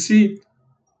 So you can see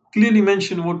clearly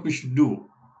mention what we should do.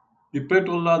 We pray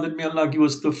to Allah that may Allah give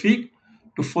us tawfiq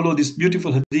to follow this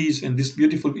beautiful hadith and this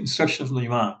beautiful instruction from the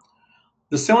Imam.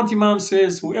 The seventh Imam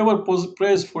says, whoever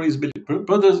prays for his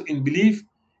brothers in belief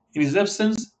in his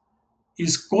absence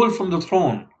is called from the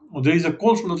throne. Or there is a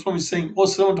call from the throne saying, O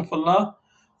servant of Allah,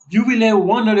 you will have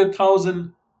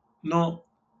 100,000,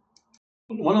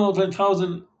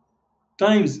 100,000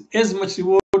 times as much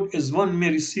reward as one may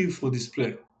receive for this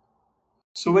prayer.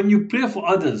 So when you pray for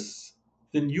others,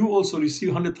 then you also receive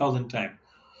 100,000 times.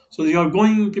 So you are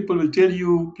going, people will tell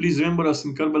you, please remember us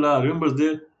in Karbala, remember us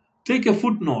there. Take a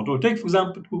footnote, or take, for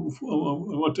example, a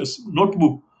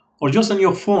notebook, or just on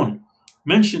your phone,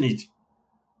 mention it,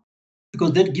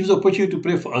 because that gives opportunity to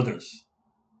pray for others.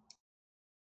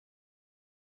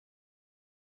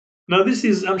 Now, this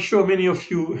is, I'm sure many of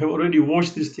you have already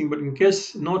watched this thing, but in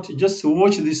case not, just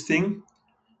watch this thing.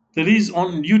 There is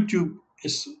on YouTube,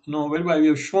 whereby we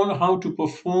have shown how to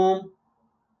perform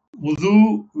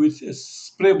wudu with a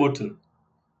spray bottle,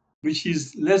 which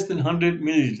is less than 100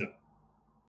 milliliter.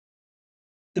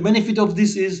 The benefit of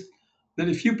this is that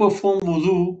if you perform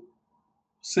wudu,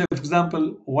 say for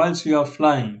example, whilst you are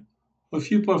flying,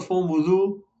 if you perform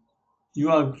wudu, you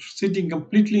are sitting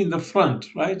completely in the front,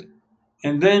 right?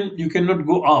 And then you cannot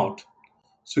go out.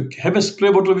 So have a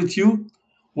spray bottle with you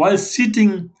while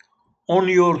sitting on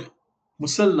your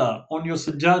musalla, on your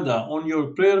sajada, on your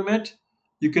prayer mat,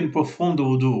 you can perform the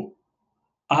wudu.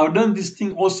 I have done this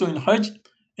thing also in Hajj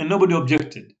and nobody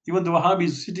objected. Even the Wahhabi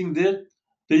is sitting there,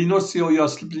 they did not say, oh, you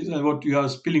are what you are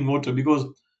spilling water, because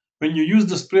when you use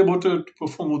the spray bottle to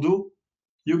perform wudu,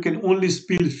 you can only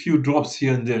spill few drops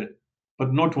here and there,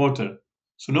 but not water.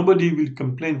 So nobody will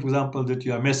complain, for example, that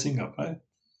you are messing up, right?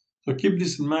 So keep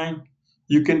this in mind.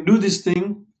 You can do this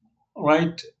thing,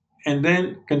 right, and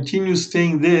then continue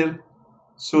staying there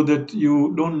so that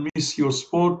you don't miss your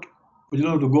sport, but you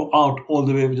don't have to go out all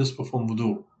the way just perform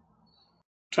wudu.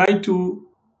 Try to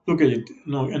look at it.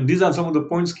 And these are some of the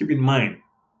points keep in mind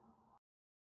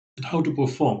how to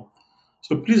perform.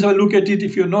 So please have a look at it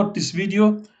if you're not this video.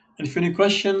 And if you have any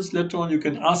questions later on, you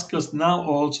can ask us now,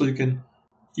 or also you can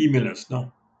email us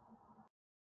now.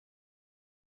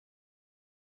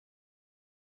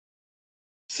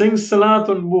 Saying salat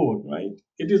on board, right?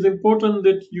 It is important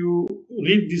that you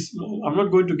read this. I'm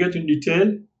not going to get in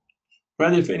detail,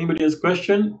 well, if anybody has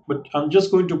question, but I'm just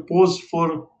going to pause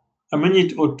for a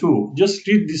minute or two. Just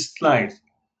read this slide.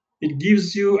 It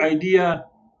gives you idea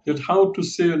that how to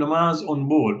say namaz on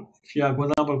board. If you are, for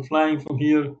example, flying from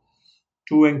here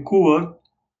to Vancouver,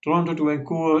 Toronto to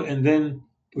Vancouver, and then,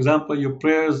 for example, your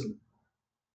prayers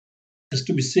has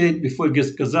to be said before it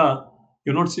gets qaza.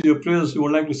 You not say your prayers, you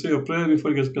would like to say your prayer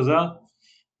before it gets qaza,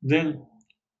 then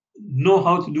know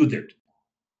how to do that.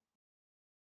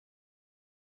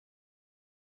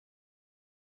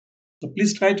 So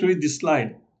please try to read this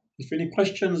slide. If any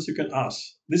questions, you can ask.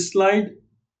 This slide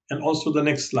and also the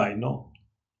next slide, no?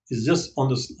 It's just on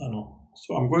this, no.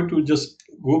 So I'm going to just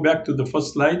go back to the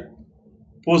first slide,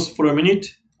 pause for a minute,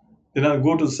 then I'll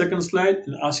go to the second slide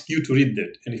and ask you to read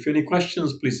that. And if you have any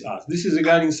questions, please ask. This is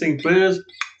regarding saying prayers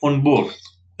on board.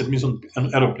 That means on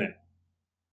an aeroplane.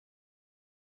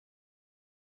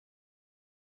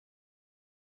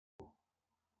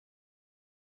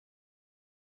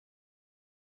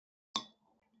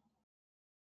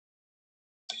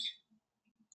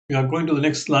 We are going to the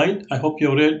next slide. I hope you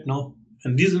have read, no?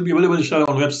 And these will be available on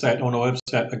our website,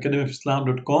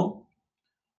 academyofislam.com.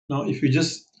 Now, if you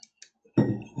just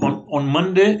on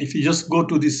Monday, if you just go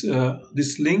to this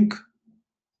link,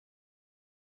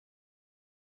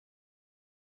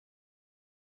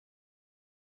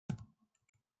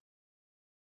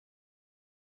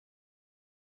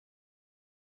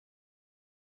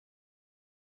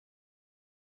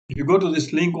 if you go to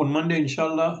this link on Monday,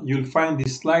 inshallah, you'll find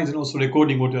these slides and also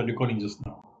recording what you are recording just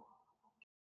now.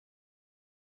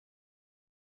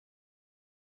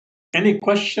 Any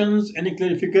questions, any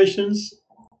clarifications?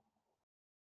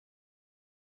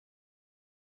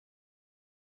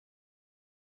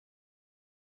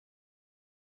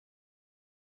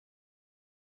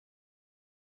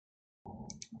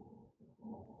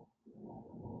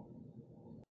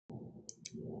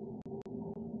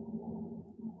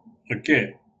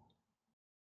 Okay.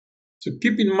 So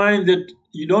keep in mind that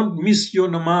you don't miss your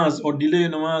namaz or delay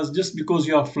your namaz just because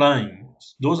you are flying.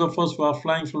 Those of us who are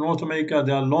flying from North America,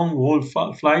 they are long haul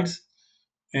flights,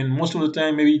 and most of the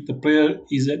time, maybe the prayer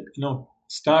is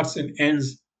starts and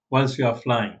ends whilst you are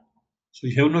flying. So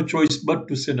you have no choice but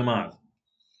to say namaz.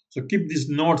 So keep these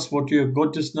notes, what you have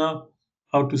got just now,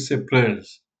 how to say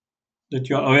prayers, that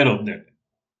you are aware of that.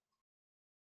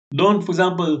 Don't, for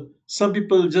example, some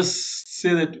people just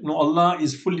say that Allah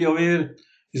is fully aware.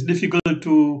 It's difficult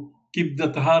to keep the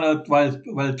taharat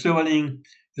while traveling.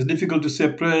 It's difficult to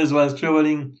say prayers while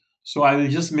traveling. So I will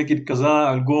just make it qaza.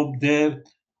 I'll go up there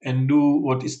and do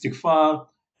what istighfar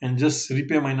and just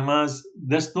repay my namaz.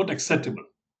 That's not acceptable.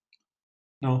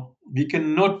 No, we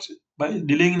cannot, by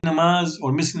delaying namaz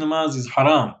or missing namaz is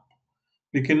haram.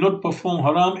 We cannot perform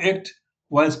haram act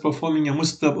whilst performing a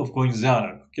mustab of going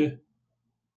ziyarat. Okay.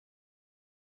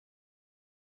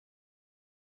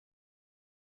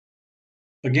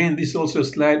 Again, this is also a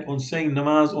slide on saying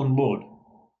namaz on board.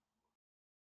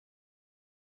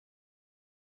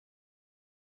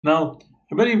 Now,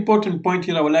 a very important point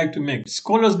here I would like to make.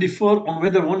 Scholars differ on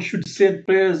whether one should say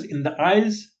prayers in the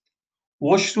aisles,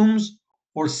 washrooms,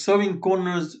 or serving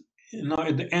corners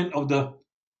at the end of the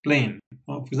plane.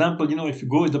 For example, if you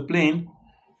go with the plane,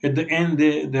 at the end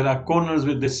there are corners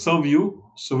where they serve you.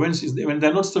 So when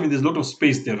they're not serving, there's a lot of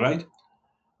space there, right?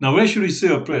 Now, where should we say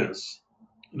our prayers?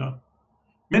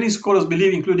 Many scholars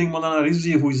believe, including Maulana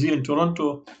Rizvi, who is here in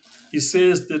Toronto, he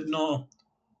says that no,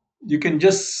 you can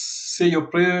just say your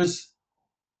prayers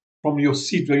from your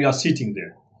seat where you are sitting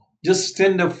there. Just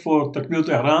stand up for Takbiratul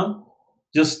Ihram,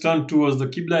 just turn towards the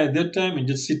Qibla at that time and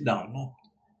just sit down. No?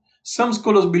 Some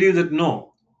scholars believe that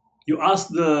no, you ask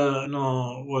the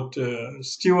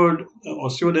steward or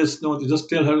stewardess, no, to just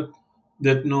tell her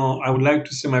that no, I would like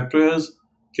to say my prayers.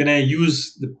 Can I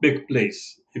use the big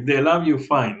place? If they allow you,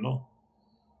 fine. No,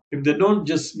 if they don't,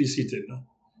 just be seated. No?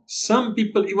 Some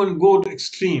people even go to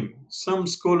extreme. Some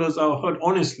scholars I've heard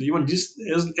honestly, even just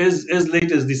as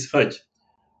late as this Hajj.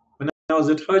 When I was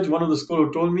at Hajj, one of the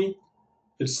scholars told me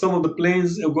that some of the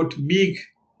planes have got big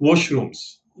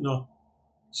washrooms,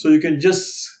 so you can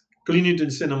just clean it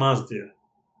and say namaz there.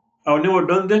 I've never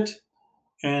done that,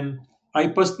 and I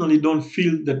personally don't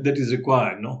feel that that is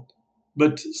required. No,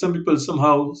 but some people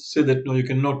somehow say that no, you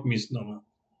cannot miss namaz.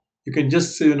 You can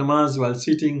just say your namaz while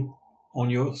sitting on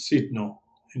your seat, no,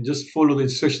 and just follow the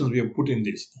instructions we have put in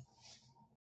this.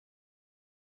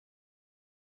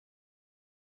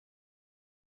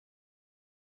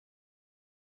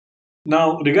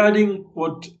 Now, regarding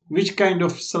which kind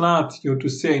of salat you have to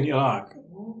say in Iraq,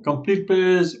 complete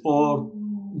prayers or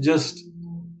just,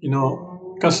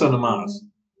 qasr namaz.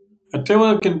 A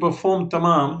traveler can perform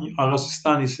tamam,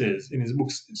 Al-Sistani says in his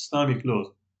books Islamic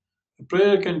laws. A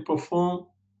prayer can perform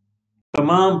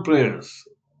tamam prayers,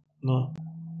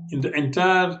 in the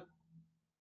entire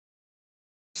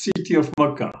city of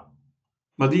Makkah,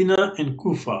 Medina, and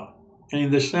Kufa, and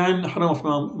in the Shrine Haram of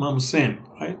Imam Hussein,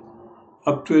 right?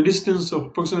 Up to a distance of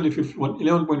approximately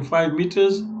 11.5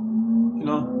 meters,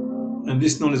 and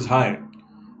this known as higher.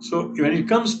 So when it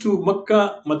comes to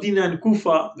Makkah, Medina, and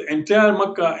Kufa, the entire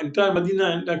Makkah, entire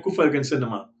Medina, and entire Kufa, you can say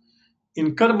namaz.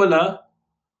 In Karbala,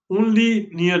 only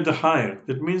near the higher.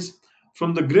 That means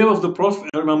from the grave of the Prophet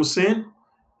Imam Hussein,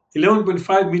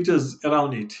 11.5 meters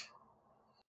around it.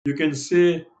 You can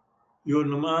say your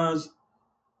namaz,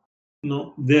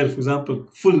 there, for example,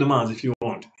 full namaz if you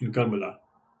want in Karbala,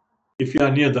 if you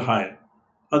are near the higher.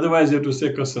 Otherwise, you have to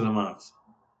say qasr namaz.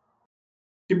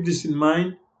 Keep this in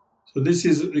mind. So this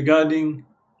is regarding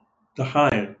the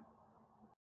higher.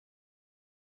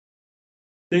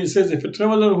 Then it says, if a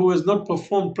traveler who has not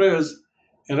performed prayers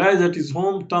arrives at his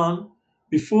hometown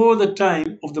before the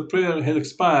time of the prayer has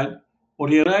expired, or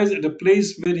he arrives at a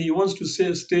place where he wants to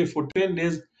stay for 10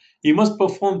 days, he must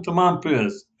perform tamam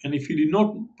prayers. And if you did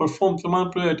not perform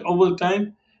tamam prayer at all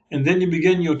time, and then you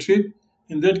begin your trip,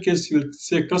 in that case you will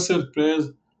say qasr prayers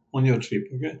on your trip.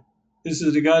 Okay, this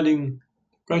is regarding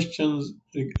questions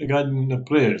regarding the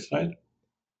prayers, right?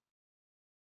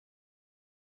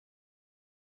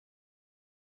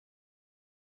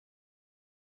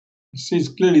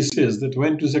 It clearly says that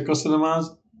when to say qasr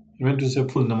namaz and when to say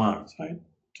full namaz, right?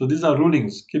 So these are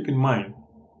rulings, keep in mind.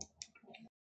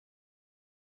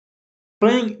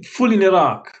 Praying full in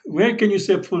Iraq, where can you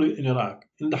say full in Iraq?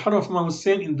 In the Haram of Imam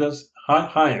Hussein, in the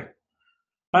higher.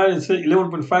 Higher is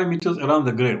 11.5 meters around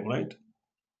the grave, right?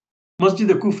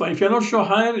 Masjid al-Kufa, if you're not sure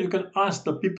higher, you can ask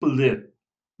the people there.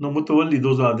 No, mutawalli,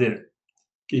 those are there.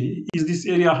 Okay, is this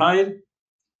area higher?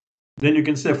 Then you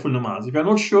can say full namaz. If you're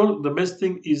not sure, the best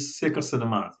thing is say qasr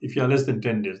namaz, if you are less than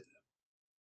 10 days.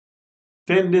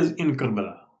 10 days in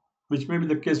Karbala, which may be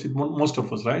the case with most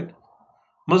of us, right?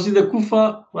 Masjid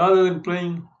al-Kufa, rather than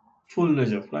praying full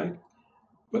Najaf, right?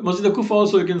 But Masjid al-Kufa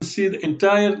also, you can see the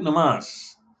entire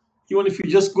namaz. Even if you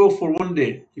just go for one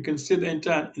day, you can see the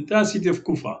entire city of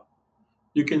Kufa.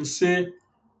 You can say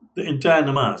the entire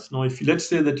namaz. Now, if let's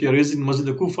say that you are raising Masjid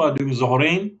al-Kufa doing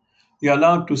Zuhrain, you are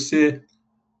allowed to say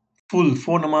full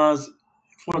 4 namaz,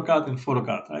 4 rakat and 4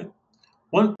 rakat, right?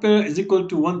 One prayer is equal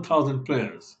to 1,000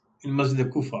 prayers in Masjid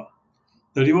al-Kufa.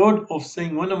 The reward of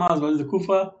saying one namaz Masjid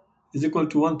al-Kufa is equal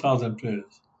to 1,000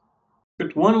 prayers.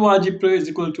 But one wajib prayer is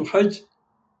equal to Hajj,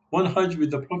 one Hajj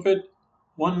with the Prophet,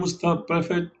 one mustahab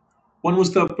prayer,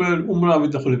 Umrah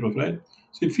with the Holy Prophet, right?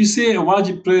 So if you say a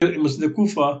wajib prayer in Masjid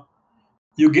al-Kufa,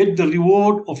 you get the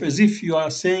reward of as if you are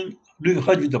saying doing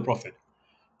Hajj with the Prophet.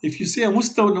 If you say a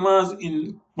mustahab namaz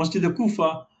in Masjid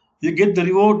al-Kufa, you get the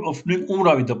reward of doing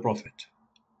Umrah with the Prophet.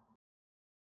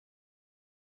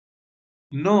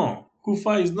 No,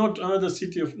 Kufa is not another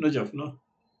city of Najaf, no.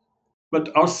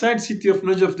 But outside city of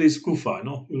Najaf, there is Kufa.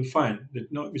 No, you'll find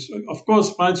that. No, of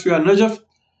course, once you are Najaf,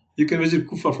 you can visit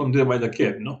Kufa from there by the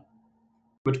cab. No,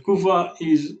 but Kufa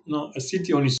is a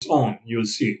city on its own. You'll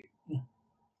see.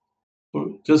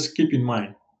 So just keep in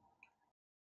mind.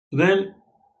 Then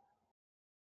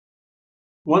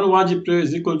one wajib prayer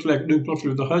is equal to like doing Prophet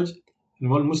with the Hajj, and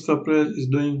one mustahab prayer is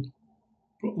doing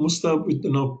mustahab with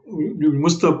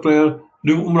mustahab prayer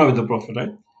doing Umrah with the Prophet. Right?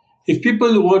 If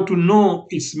people were to know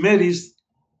its merits,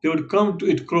 they would come to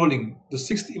it crawling. The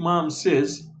sixth Imam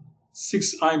says,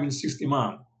 sixth I mean sixth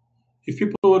Imam. If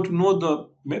people were to know the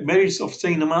merits of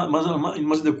saying namaz in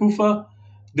Masjid Kufa,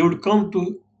 they would come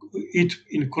to it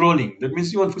in crawling. That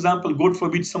means, even for example, God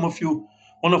forbid, some of you,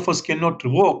 one of us cannot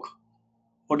walk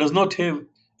or does not have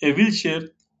a wheelchair,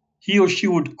 he or she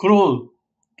would crawl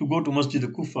to go to Masjid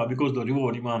Kufa because the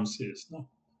reward Imam says. No?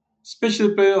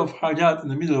 Special prayer of Hajat in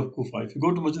the middle of Kufa. If you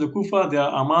go to Masjid Kufa, there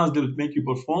are amaz that will make you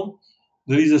perform.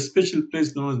 There is a special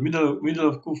place known as middle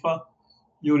of Kufa.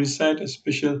 You recite a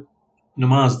special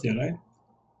namaz there, right?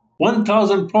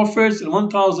 1,000 prophets and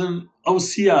 1,000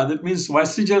 awsiya, that means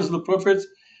vicegerents of the prophets,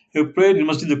 have prayed in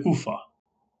Masjid Kufa.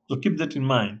 So keep that in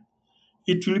mind.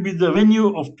 It will be the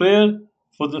venue of prayer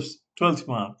for the 12th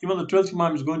Imam. Even the 12th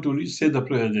Imam is going to say the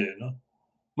prayer there. No?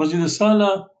 Masjid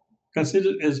Salah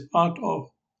considered as part of,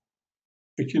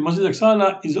 actually Masjid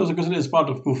Salah is also considered as part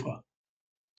of Kufa.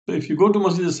 So if you go to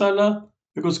Masjid Salah,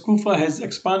 because Kufa has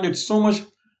expanded so much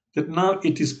that now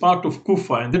it is part of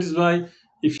Kufa, and that is why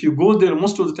if you go there,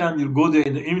 most of the time you'll go there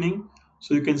in the evening,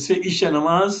 so you can say Isha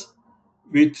Namaz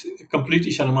with complete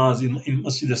Isha Namaz in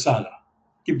Masjid Salah.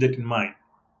 Keep that in mind.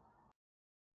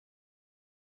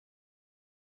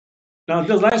 Now,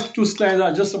 the last two slides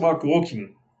are just about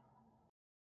walking.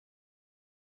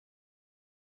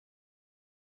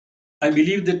 I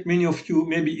believe that many of you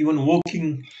may be even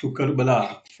walking to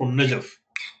Karbala from Najaf,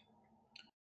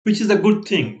 which is a good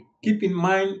thing. Keep in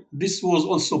mind, this was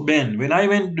also banned. When I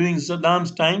went during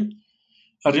Saddam's time,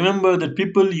 I remember that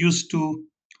people used to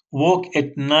walk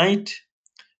at night.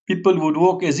 People would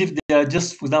walk as if they are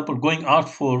just, for example, going out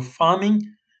for farming,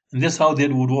 and that's how they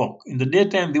would walk. In the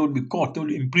daytime, they would be caught, they would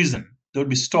be imprisoned, they would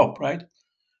be stopped, right?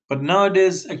 But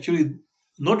nowadays, actually,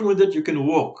 not only that you can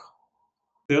walk,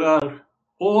 there are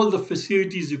all the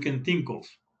facilities you can think of: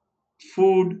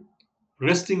 food,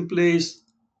 resting place,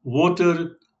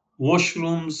 water,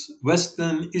 washrooms,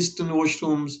 Western, Eastern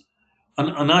washrooms,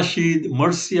 Anashid,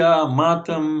 Murcia,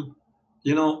 Matam,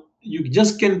 you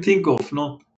just can think of,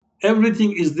 no?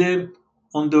 Everything is there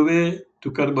on the way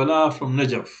to Karbala from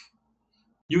Najaf.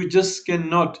 You just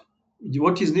cannot,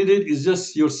 what is needed is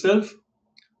just yourself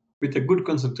with a good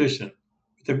concentration,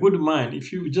 with a good mind.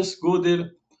 If you just go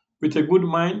there with a good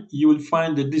mind, you will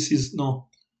find that this is no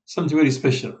something very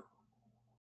special.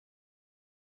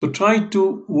 So try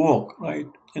to walk, right?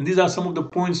 And these are some of the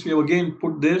points we have again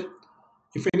put there.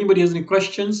 If anybody has any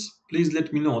questions, please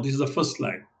let me know. This is the first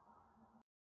slide.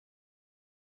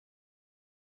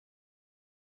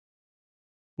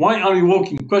 Why are we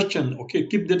walking? Question. Okay,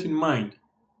 keep that in mind.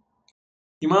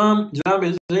 Imam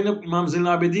Zainab, Imam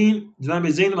Zainal Abidin, Janab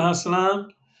Zainab Hassalam,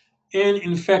 and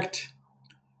in fact,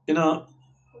 you know,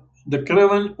 the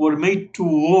caravan were made to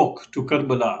walk to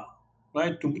Karbala,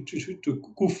 right? To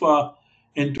Kufa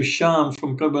and to Sham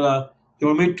from Karbala. They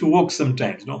were made to walk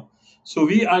sometimes, no? So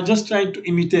we are just trying to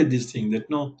imitate this thing that,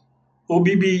 no,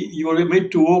 OBB, you are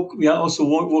made to walk, we are also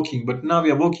walking, but now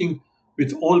we are walking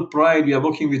with all pride, we are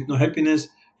walking with no happiness,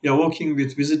 we are walking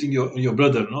with visiting your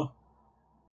brother, no?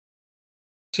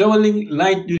 Traveling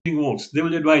light during walks, they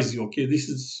will advise you, okay, this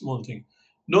is a small thing.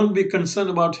 Don't be concerned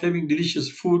about having delicious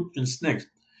food and snacks.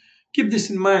 Keep this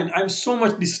in mind. I'm so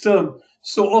much disturbed.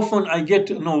 So often I get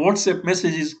WhatsApp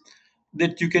messages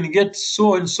that you can get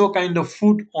so and so kind of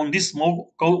food on this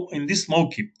in this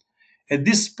mawkib. At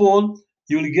this pole,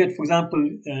 you will get, for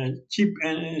example, chip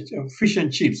and fish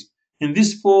and chips. In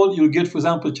this pole, you'll get, for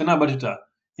example, chana batata.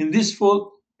 In this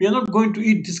pole, we are not going to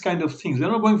eat this kind of things. We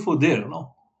are not going for there,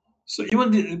 no. So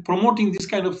even promoting this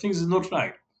kind of things is not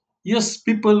right. Yes,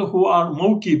 people who are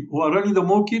mawkib, who are running the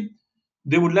mawkib,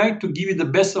 they would like to give you the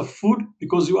best of food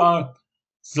because you are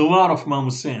Zawar of Imam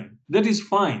Hussain. That is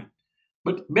fine.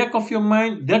 But back of your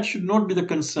mind, that should not be the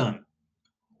concern.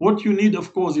 What you need,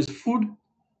 of course, is food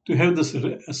to have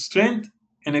the strength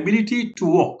and ability to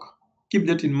walk. Keep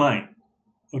that in mind.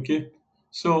 Okay?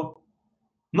 So,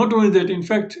 not only that, in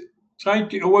fact, try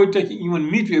to avoid taking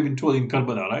even meat, we have been told in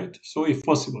Karbala, right? So, if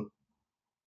possible,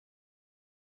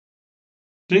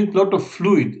 drink a lot of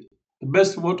fluid. The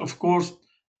best what, of course,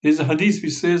 there's a hadith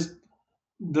which says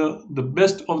the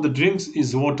best of the drinks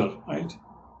is water, right?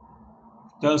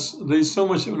 There is so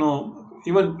much,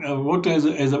 even water as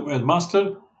a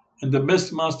master, and the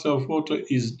best master of water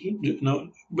is,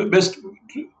 best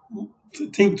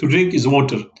thing to drink is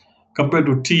water compared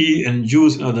to tea and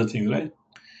juice and other things, right?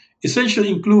 Essential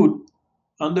include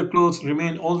underclothes,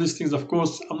 remain, all these things. Of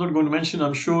course, I'm not going to mention.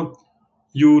 I'm sure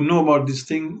you know about this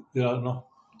thing. There are no.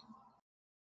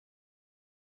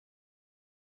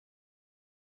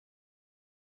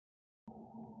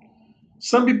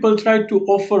 Some people try to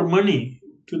offer money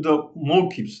to the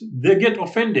mokibs. They get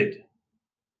offended.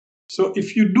 So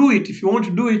if you do it, if you want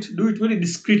to do it very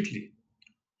discreetly.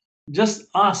 Just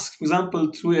ask, for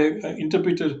example, through an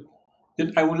interpreter,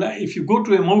 that I would like, if you go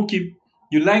to a mawkib,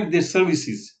 you like their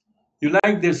services, you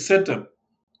like their setup,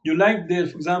 you like their,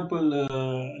 for example,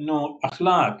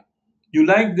 akhlaq, you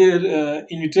like their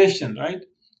invitation, right?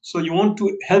 So you want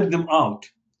to help them out.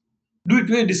 Do it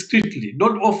very discreetly.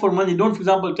 Don't offer money. Don't, for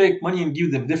example, take money and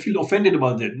give them. They feel offended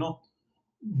about that. No,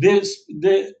 they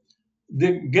they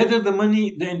they gather the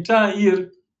money the entire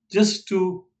year just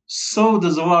to serve the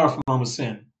zawar of Imam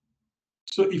Hussein.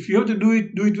 So if you have to do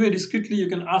it very discreetly. You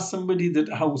can ask somebody that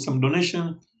how some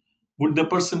donation. Would the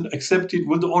person accept it?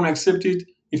 Would the owner accept it?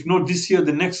 If not this year,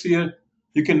 the next year,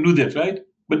 you can do that, right?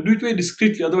 But do it very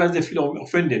discreetly, otherwise they feel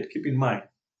offended. Keep in mind.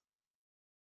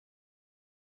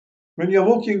 When you're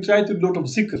walking, try to do a lot of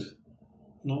zikr.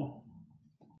 No,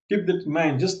 keep that in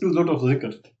mind. Just do a lot of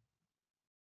zikr.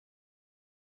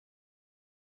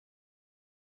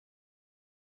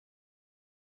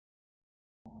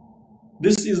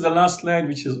 This is the last slide,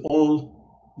 which is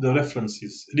all the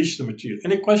references, additional material.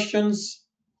 Any questions?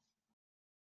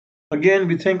 Again,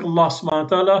 we thank Allah subhanahu wa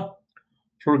ta'ala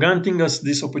for granting us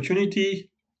this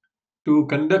opportunity to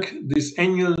conduct this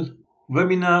annual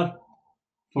webinar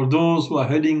for those who are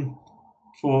heading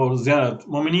for Ziyarat.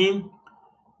 Mu'mineen,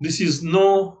 this is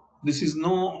no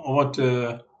what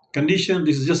condition.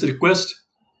 This is just a request.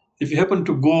 If you happen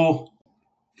to go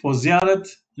for Ziyarat,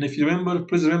 and if you remember,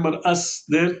 please remember us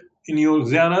there in your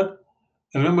Ziyarat.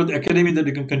 Remember the academy that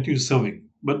you can continue serving.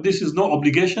 But this is no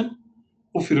obligation.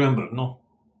 If you remember, no.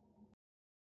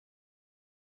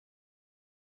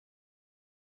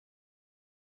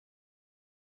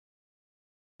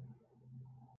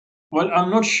 Well, I'm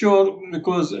not sure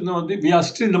because we are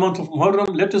still in the month of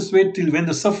Muharram. Let us wait till when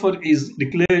the Safar is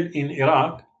declared in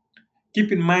Iraq.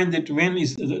 Keep in mind that when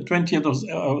is the 20th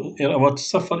of about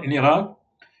Safar in Iraq,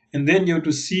 and then you have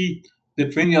to see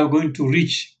that when you are going to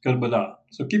reach Karbala.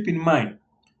 So keep in mind,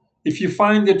 if you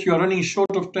find that you are running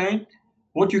short of time,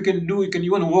 what you can do, you can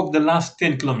even walk the last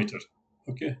 10 kilometers.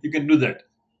 Okay, you can do that.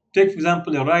 Take, for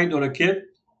example, a ride or a cab,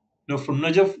 from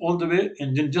Najaf all the way,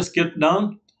 and then just get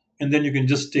down, and then you can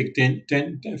just take 10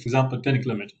 for example, 10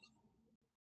 kilometers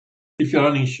if you're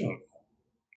running short.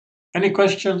 Any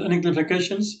questions, any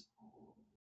clarifications?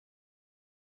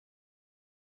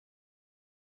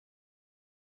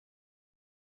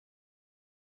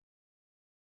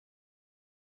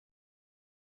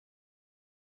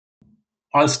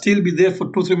 I'll still be there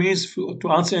for 2 3 minutes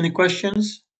to answer any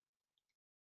questions.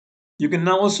 You can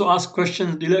now also ask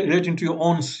questions relating to your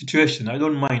own situation. I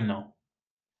don't mind now.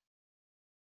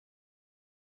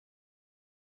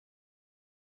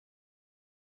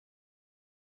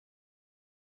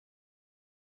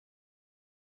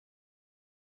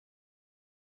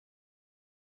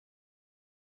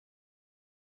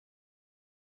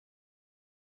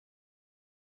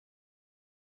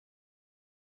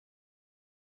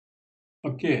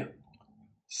 Okay.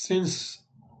 Since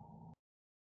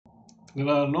there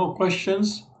are no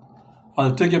questions,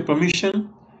 I'll take your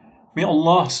permission. May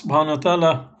Allah subhanahu wa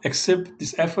ta'ala accept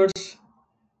these efforts.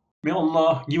 May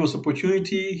Allah give us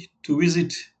opportunity to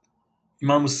visit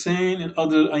Imam Hussein and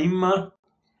other Aimma.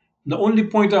 The only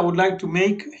point I would like to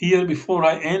make here before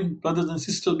I end, brothers and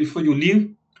sisters, before you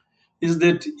leave, is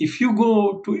that if you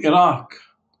go to Iraq,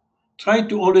 try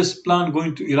to always plan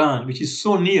going to Iran, which is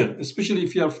so near, especially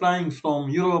if you are flying from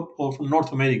Europe or from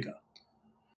North America.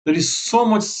 There is so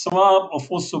much sawab of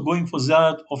also going for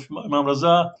Ziyarat of Imam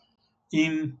Raza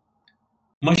in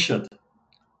Mashhad.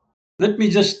 Let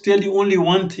me just tell you only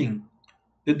one thing,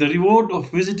 that the reward of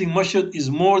visiting Mashhad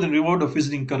is more than reward of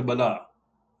visiting Karbala.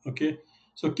 Okay,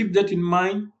 so keep that in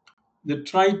mind. That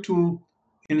try to,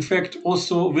 in fact,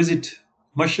 also visit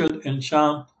Mashhad and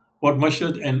Sham, or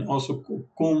Mashhad and also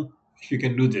Qum, if you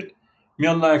can do that. May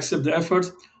Allah accept the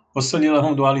efforts. Wa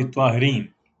sallallahu ala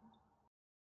Tahirin.